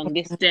this on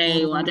this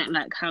day, or I don't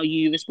like how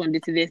you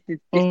responded to this. This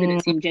didn't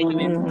seem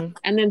genuine,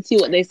 and then see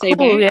what they say.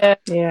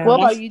 Yeah. What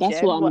about you, Jen?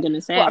 That's what I'm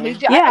gonna say. Well, I mean,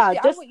 I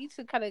want you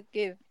to kind of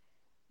give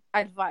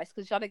advice,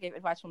 because Shada gave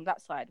advice from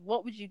that side.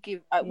 What would you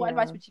give? What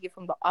advice would you give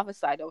from the other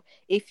side? Or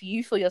if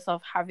you feel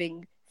yourself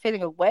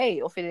feeling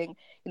away, or feeling,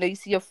 you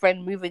see your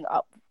friend moving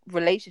up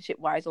relationship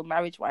wise or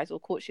marriage wise or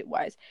courtship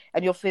wise,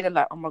 and you're feeling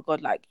like, oh my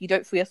god, like you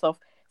don't feel yourself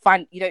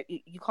you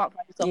can't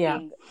find yourself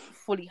being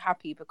fully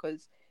happy,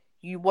 because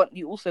you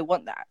also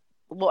want that.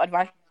 What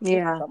advice would you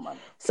give to someone?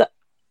 So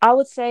I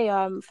would say,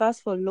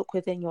 first of all, look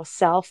within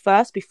yourself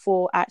first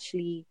before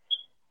actually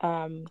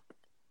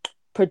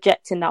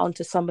projecting that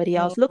onto somebody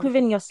else. Look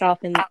within yourself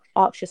and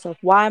ask yourself,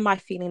 why am I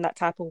feeling that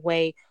type of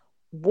way?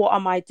 What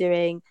am I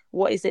doing?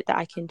 What is it that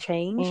I can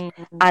change?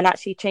 And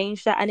actually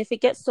change that. And if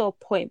it gets to a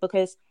point,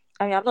 because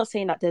I mean, I'm not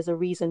saying that there's a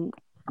reason,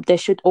 there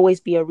should always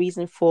be a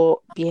reason for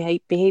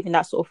behaving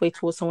that sort of way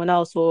towards someone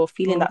else, or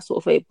feeling that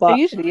sort of way, but there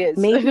usually is.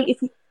 Maybe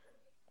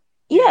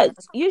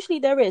usually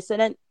there is. So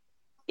then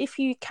if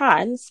you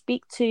can,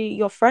 speak to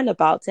your friend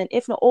about it, and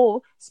if not,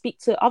 or speak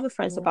to other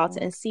friends about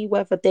it, and see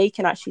whether they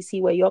can actually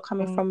see where you're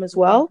coming from as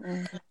well.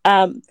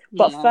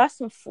 But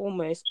first and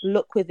foremost,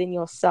 look within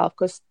yourself,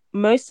 because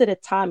most of the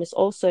time it's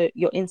also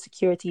your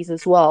insecurities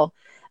as well,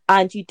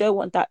 and you don't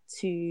want that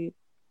to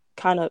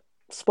kind of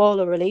spoil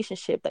a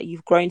relationship that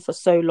you've grown for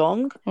so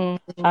long.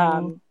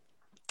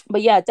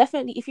 But yeah,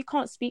 definitely, if you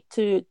can't speak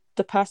to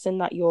the person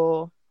that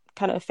you're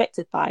kind of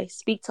affected by,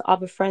 speak to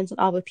other friends and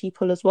other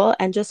people as well,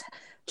 and just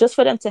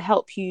for them to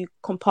help you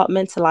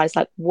compartmentalize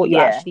like what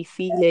you're actually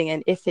feeling,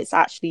 and if it's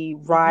actually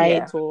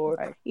right,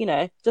 or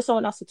just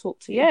someone else to talk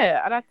to.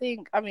 And I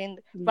think, I mean,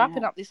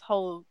 wrapping up this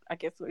whole, I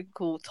guess what we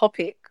call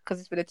topic, because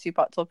it's been a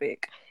 2-part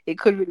topic, it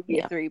could really be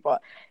a 3,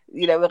 but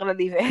we're gonna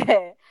leave it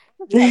here.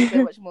 There's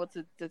so much more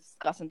to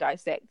discuss and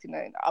dissect,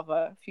 in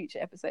other future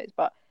episodes,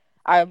 but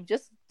I'm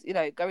just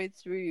going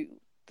through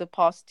the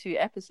past 2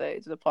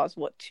 episodes, the past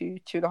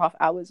 2.5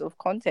 hours of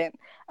content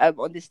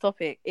on this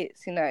topic.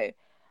 It's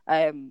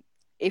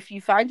if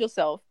you find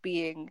yourself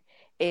being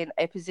in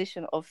a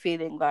position of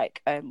feeling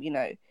like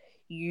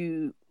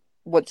you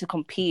want to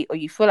compete, or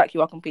you feel like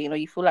you are competing, or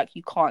you feel like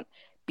you can't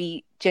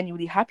be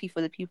genuinely happy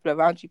for the people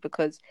around you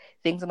because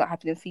things are not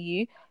happening for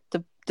you,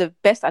 the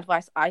best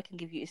advice I can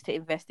give you is to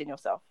invest in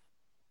yourself.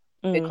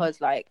 Because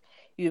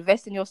you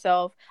invest in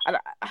yourself, and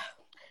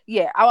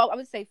I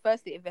would say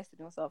firstly invest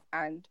in yourself,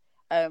 and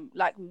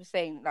like we were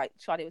saying, like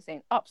Charlie was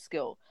saying,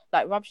 upskill,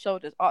 rub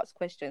shoulders, ask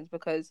questions,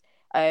 because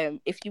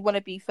if you want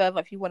to be further,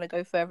 if you want to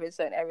go further in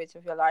certain areas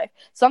of your life,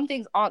 some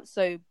things aren't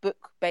so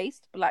book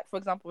based, but for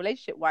example,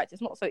 relationship wise,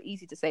 it's not so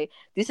easy to say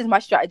this is my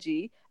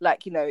strategy,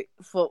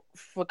 for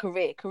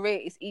career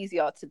is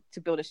easier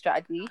to build a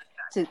strategy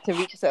to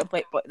reach a certain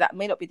point, but that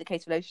may not be the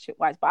case relationship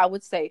wise. But I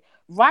would say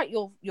write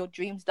your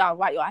dreams down,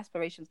 write your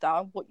aspirations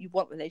down, what you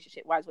want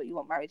relationship wise, what you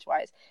want marriage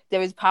wise.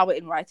 There is power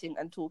in writing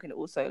and talking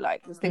also.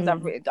 There's things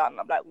I've written down and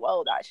I'm like,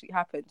 whoa, that actually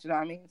happened, you know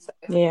what I mean? So,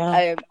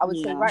 I would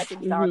say write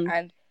things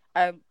down,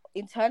 and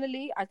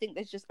internally, I think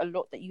there's just a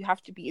lot that you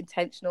have to be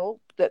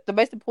intentional. The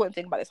most important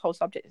thing about this whole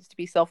subject is to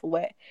be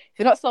self-aware. If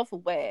you're not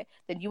self-aware,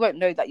 then you won't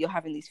know that you're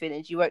having these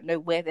feelings. You won't know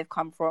where they've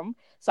come from.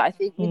 So I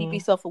think when you be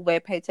self-aware,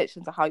 pay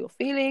attention to how you're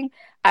feeling,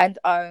 and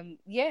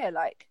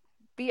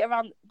be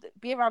around,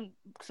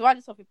 surround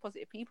yourself with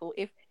positive people.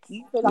 If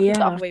you feel like it's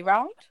the other way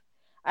around,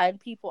 and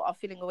people are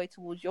feeling a way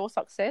towards your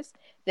success,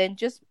 then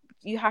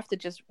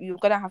you're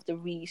gonna have to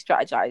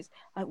re-strategize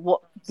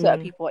what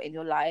certain people are in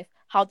your life,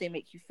 how they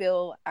make you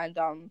feel, and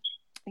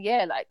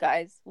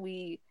guys,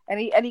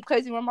 any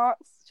closing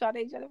remarks,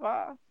 Sade,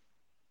 Jennifer?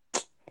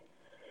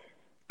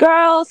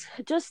 Girls,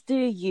 just do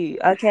you,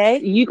 okay?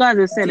 You guys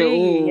have said it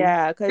all.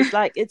 Yeah, because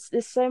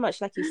there's so much,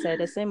 like you said,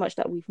 there's so much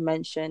that we've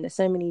mentioned. There's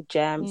so many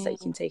gems that you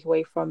can take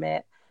away from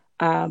it.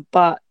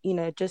 But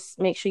just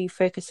make sure you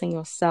focus on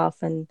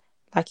yourself, and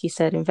like you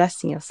said,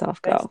 invest in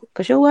yourself, girl,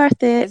 because you're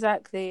worth it.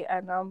 Exactly.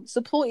 And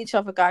support each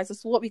other, guys.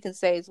 That's what we can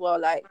say as well.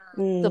 Support.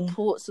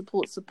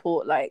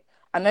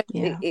 I know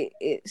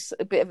it's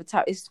a bit of a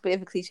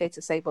cliche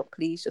to say, but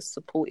please just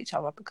support each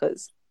other,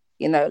 because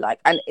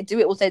and do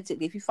it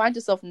authentically. If you find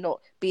yourself not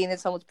being in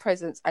someone's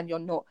presence and you're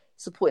not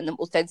supporting them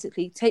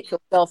authentically, take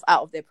yourself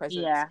out of their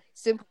presence.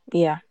 Simple.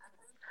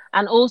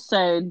 And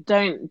also,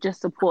 don't just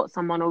support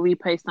someone or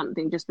repost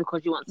something just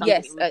because you want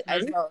something. Yes,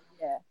 as well.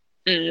 Yeah.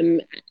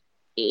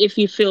 If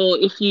you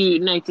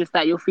notice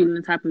that you're feeling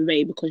the type of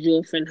way because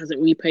your friend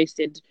hasn't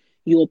reposted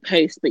your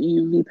post, but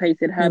you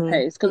reposted her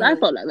post, because I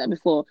felt like that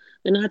before.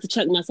 Then I had to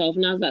check myself,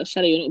 and I was like,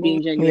 Shelley, you're not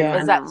being genuine. Yeah,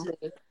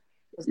 exactly.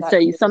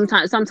 So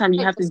sometimes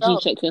you have to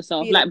G-check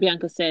yourself, like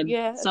Bianca said,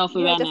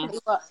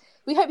 self-awareness.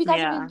 We hope you guys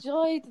have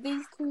enjoyed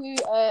these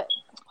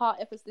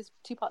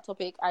 2-part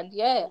topic, and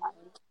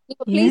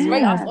please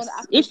rate us on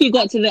Apple. If you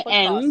got to the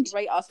end,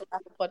 rate us on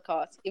Apple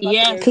Podcasts.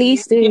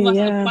 Please do. Give us a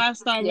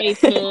 5-star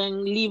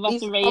rating. Leave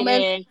us a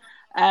rating.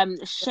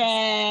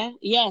 Share.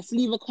 Yes,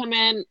 leave a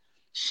comment.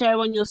 share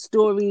on your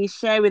story,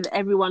 share with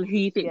everyone who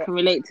you think can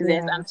relate to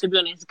this. And to be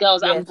honest,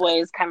 girls and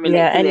boys can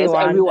relate to this.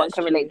 Everyone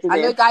can relate to this.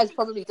 I know guys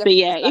probably. But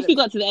yeah, if you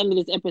got to the end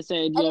of this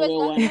episode, you're a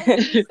real one.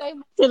 Say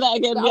that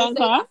again,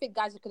 Bianca. I think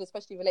guys could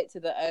especially relate to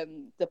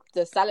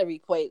the salary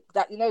point.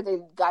 That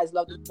the guys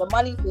love the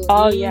money thing.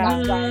 Oh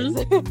yeah, guys.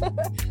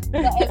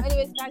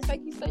 Anyways, guys,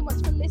 thank you so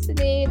much for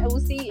listening, and we'll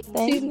see you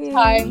in 2 weeks'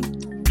 time.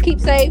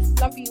 Keep safe.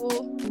 Love you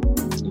all.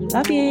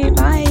 Love you.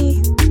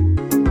 Bye.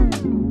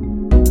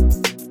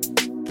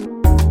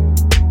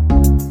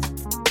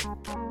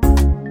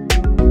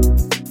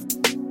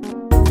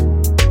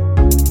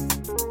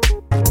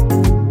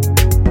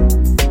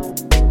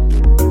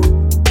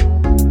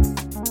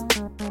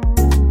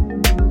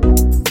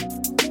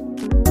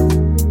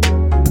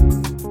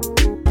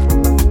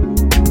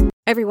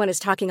 Everyone is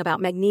talking about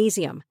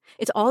magnesium.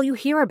 It's all you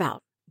hear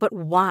about. But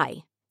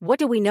why? What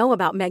do we know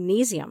about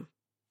magnesium?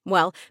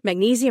 Well,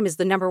 magnesium is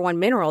the #1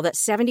 mineral that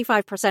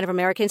 75% of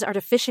Americans are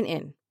deficient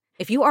in.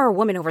 If you are a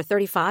woman over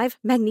 35,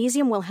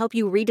 magnesium will help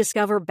you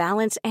rediscover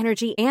balance,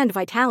 energy, and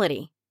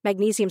vitality.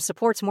 Magnesium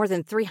supports more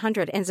than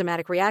 300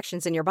 enzymatic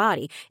reactions in your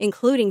body,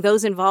 including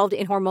those involved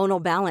in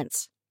hormonal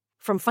balance.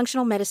 From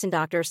functional medicine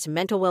doctors to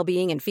mental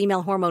well-being and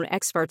female hormone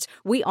experts,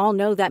 we all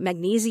know that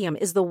magnesium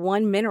is the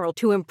one mineral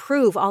to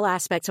improve all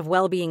aspects of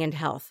well-being and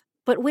health.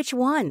 But which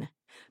one?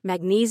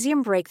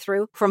 Magnesium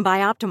Breakthrough from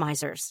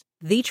Bioptimizers,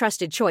 the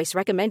trusted choice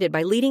recommended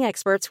by leading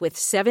experts with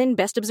 7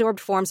 best-absorbed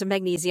forms of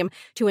magnesium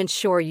to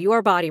ensure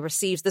your body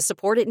receives the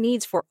support it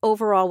needs for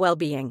overall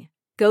well-being.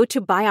 Go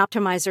to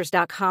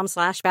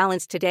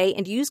bioptimizers.com/balance today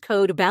and use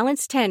code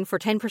BALANCE10 for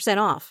 10%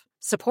 off.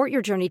 Support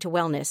your journey to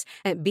wellness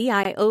at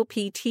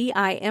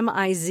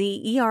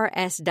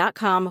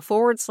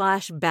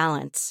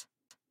bioptimizers.com/balance.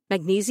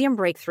 Magnesium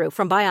Breakthrough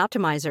from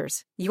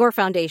Bioptimizers, your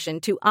foundation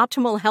to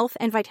optimal health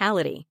and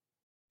vitality.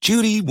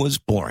 Judy was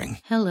boring.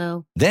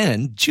 Hello.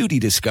 Then Judy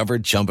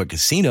discovered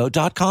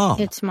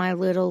ChumbaCasino.com. It's my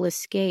little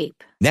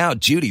escape. Now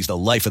Judy's the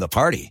life of the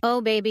party.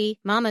 Oh,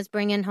 baby, mama's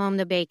bringing home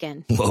the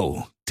bacon.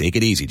 Whoa, take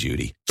it easy,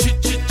 Judy.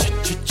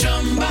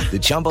 The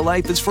Chumba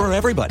life is for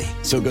everybody.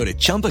 So go to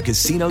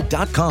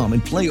ChumbaCasino.com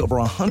and play over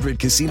 100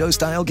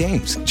 casino-style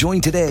games. Join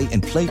today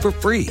and play for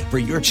free for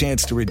your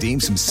chance to redeem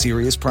some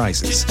serious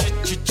prizes.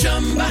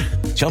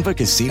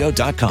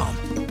 ChumbaCasino.com.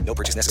 No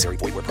purchase necessary.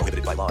 Void where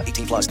prohibited by law.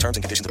 18+ terms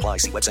and conditions apply.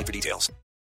 See website for details.